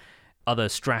 and other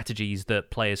strategies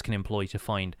that players can employ to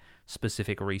find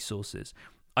specific resources.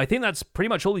 I think that's pretty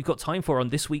much all we've got time for on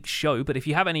this week's show, but if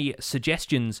you have any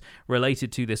suggestions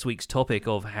related to this week's topic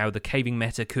of how the caving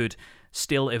meta could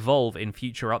still evolve in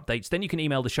future updates, then you can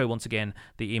email the show once again.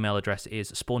 The email address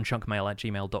is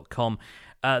spawnchunkmail@gmail.com.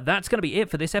 That's going to be it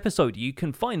for this episode. You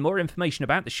can find more information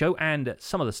about the show and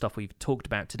some of the stuff we've talked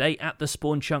about today at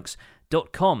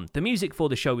thespawnchunks.com. The music for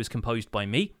the show is composed by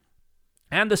me,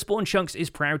 and The Spawn Chunks is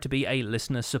proud to be a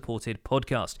listener-supported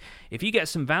podcast. If you get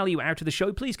some value out of the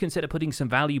show, please consider putting some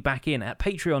value back in at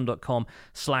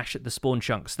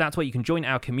patreon.com/thespawnchunks. That's where you can join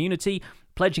our community.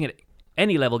 Pledging at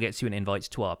any level gets you an invite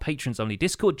to our patrons-only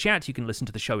Discord chat. You can listen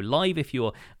to the show live if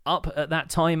you're up at that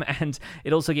time, and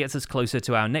it also gets us closer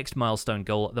to our next milestone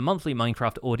goal, the monthly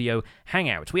Minecraft audio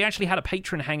hangout. We actually had a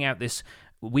patron hangout this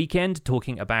weekend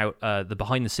talking about the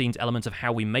behind-the-scenes element of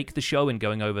how we make the show and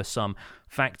going over some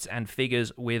facts and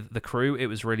figures with the crew. It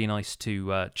was really nice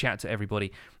to chat to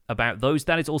everybody about those.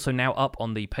 That is also now up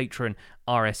on the Patreon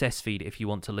RSS feed if you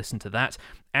want to listen to that.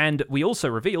 And we also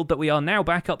revealed that we are now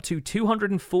back up to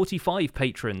 245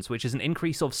 patrons, which is an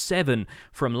increase of 7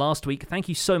 from last week. Thank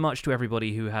you so much to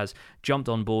everybody who has jumped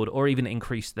on board or even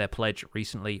increased their pledge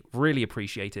recently. Really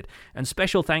appreciated. And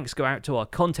special thanks go out to our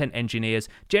content engineers,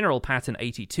 General Patton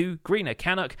 82, Greener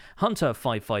Canuck, Hunter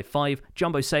 555,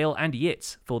 Jumbo Sale, and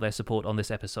Yitz for their support on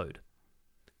this episode.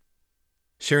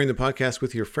 Sharing the podcast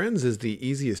with your friends is the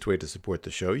easiest way to support the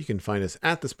show. You can find us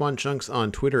at The Spawn Chunks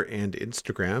on Twitter and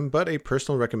Instagram, but a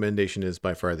personal recommendation is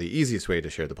by far the easiest way to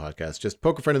share the podcast. Just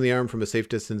poke a friend in the arm from a safe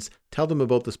distance, tell them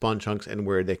about The Spawn Chunks and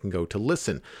where they can go to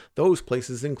listen. Those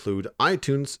places include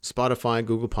iTunes, Spotify,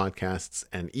 Google Podcasts,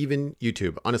 and even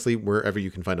YouTube. Honestly, wherever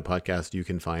you can find a podcast, you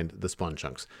can find The Spawn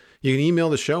Chunks. You can email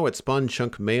the show at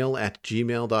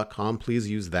spawnchunkmail@gmail.com. Please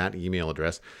use that email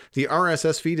address. The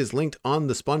RSS feed is linked on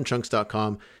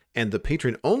thespawnchunks.com, and the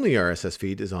patron-only RSS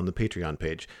feed is on the Patreon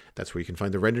page. That's where you can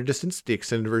find the render distance, the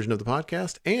extended version of the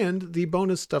podcast, and the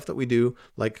bonus stuff that we do,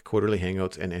 like quarterly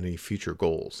hangouts and any future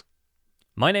goals.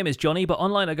 My name is Jonny, but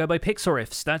online I go by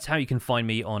Pixelriffs. That's how you can find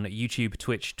me on YouTube,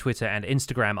 Twitch, Twitter, and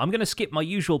Instagram. I'm going to skip my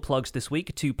usual plugs this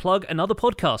week to plug another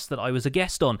podcast that I was a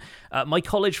guest on. My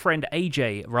college friend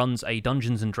AJ runs a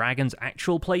Dungeons & Dragons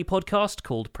actual play podcast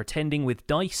called Pretending with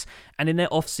Dice, and in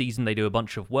their off-season they do a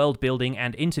bunch of world-building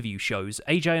and interview shows.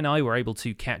 AJ and I were able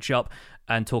to catch up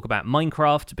and talk about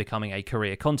Minecraft, becoming a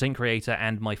career content creator,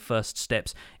 and my first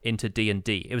steps into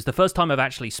D&D. It was the first time I've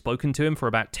actually spoken to him for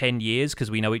about 10 years,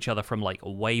 because we know each other from, like,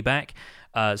 way back.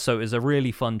 So it was a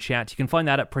really fun chat. You can find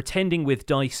that at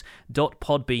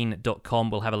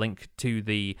pretendingwithdice.podbean.com. We'll have a link to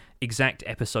the exact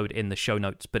episode in the show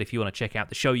notes, but if you want to check out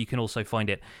the show, you can also find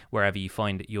it wherever you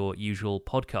find your usual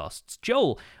podcasts.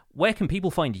 Joel, where can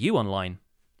people find you online?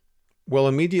 Well,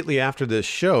 immediately after this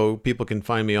show, people can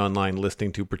find me online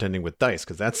listening to Pretending with Dice,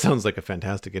 because that sounds like a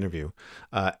fantastic interview.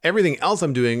 Everything else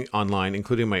I'm doing online,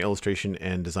 including my illustration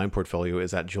and design portfolio,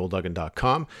 is at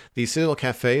joelduggan.com. The Citadel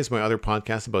Cafe is my other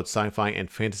podcast about sci-fi and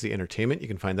fantasy entertainment. You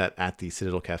can find that at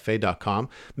thecitadelcafe.com.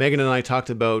 Megan and I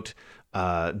talked about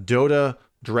Dota,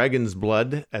 Dragon's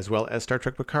Blood, as well as Star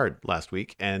Trek Picard last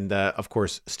week. And of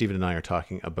course, Stephen and I are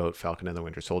talking about Falcon and the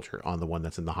Winter Soldier on the one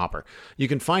that's in the hopper. You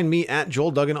can find me at Joel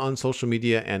Duggan on social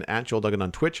media and at Joel Duggan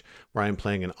on Twitch, where I'm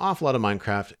playing an awful lot of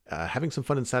Minecraft, having some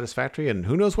fun and Satisfactory, and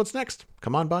who knows what's next.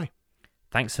 Come on by.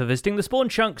 Thanks for visiting The Spawn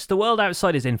Chunks. The world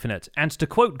outside is infinite. And to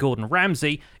quote Gordon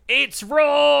Ramsay, it's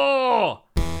raw!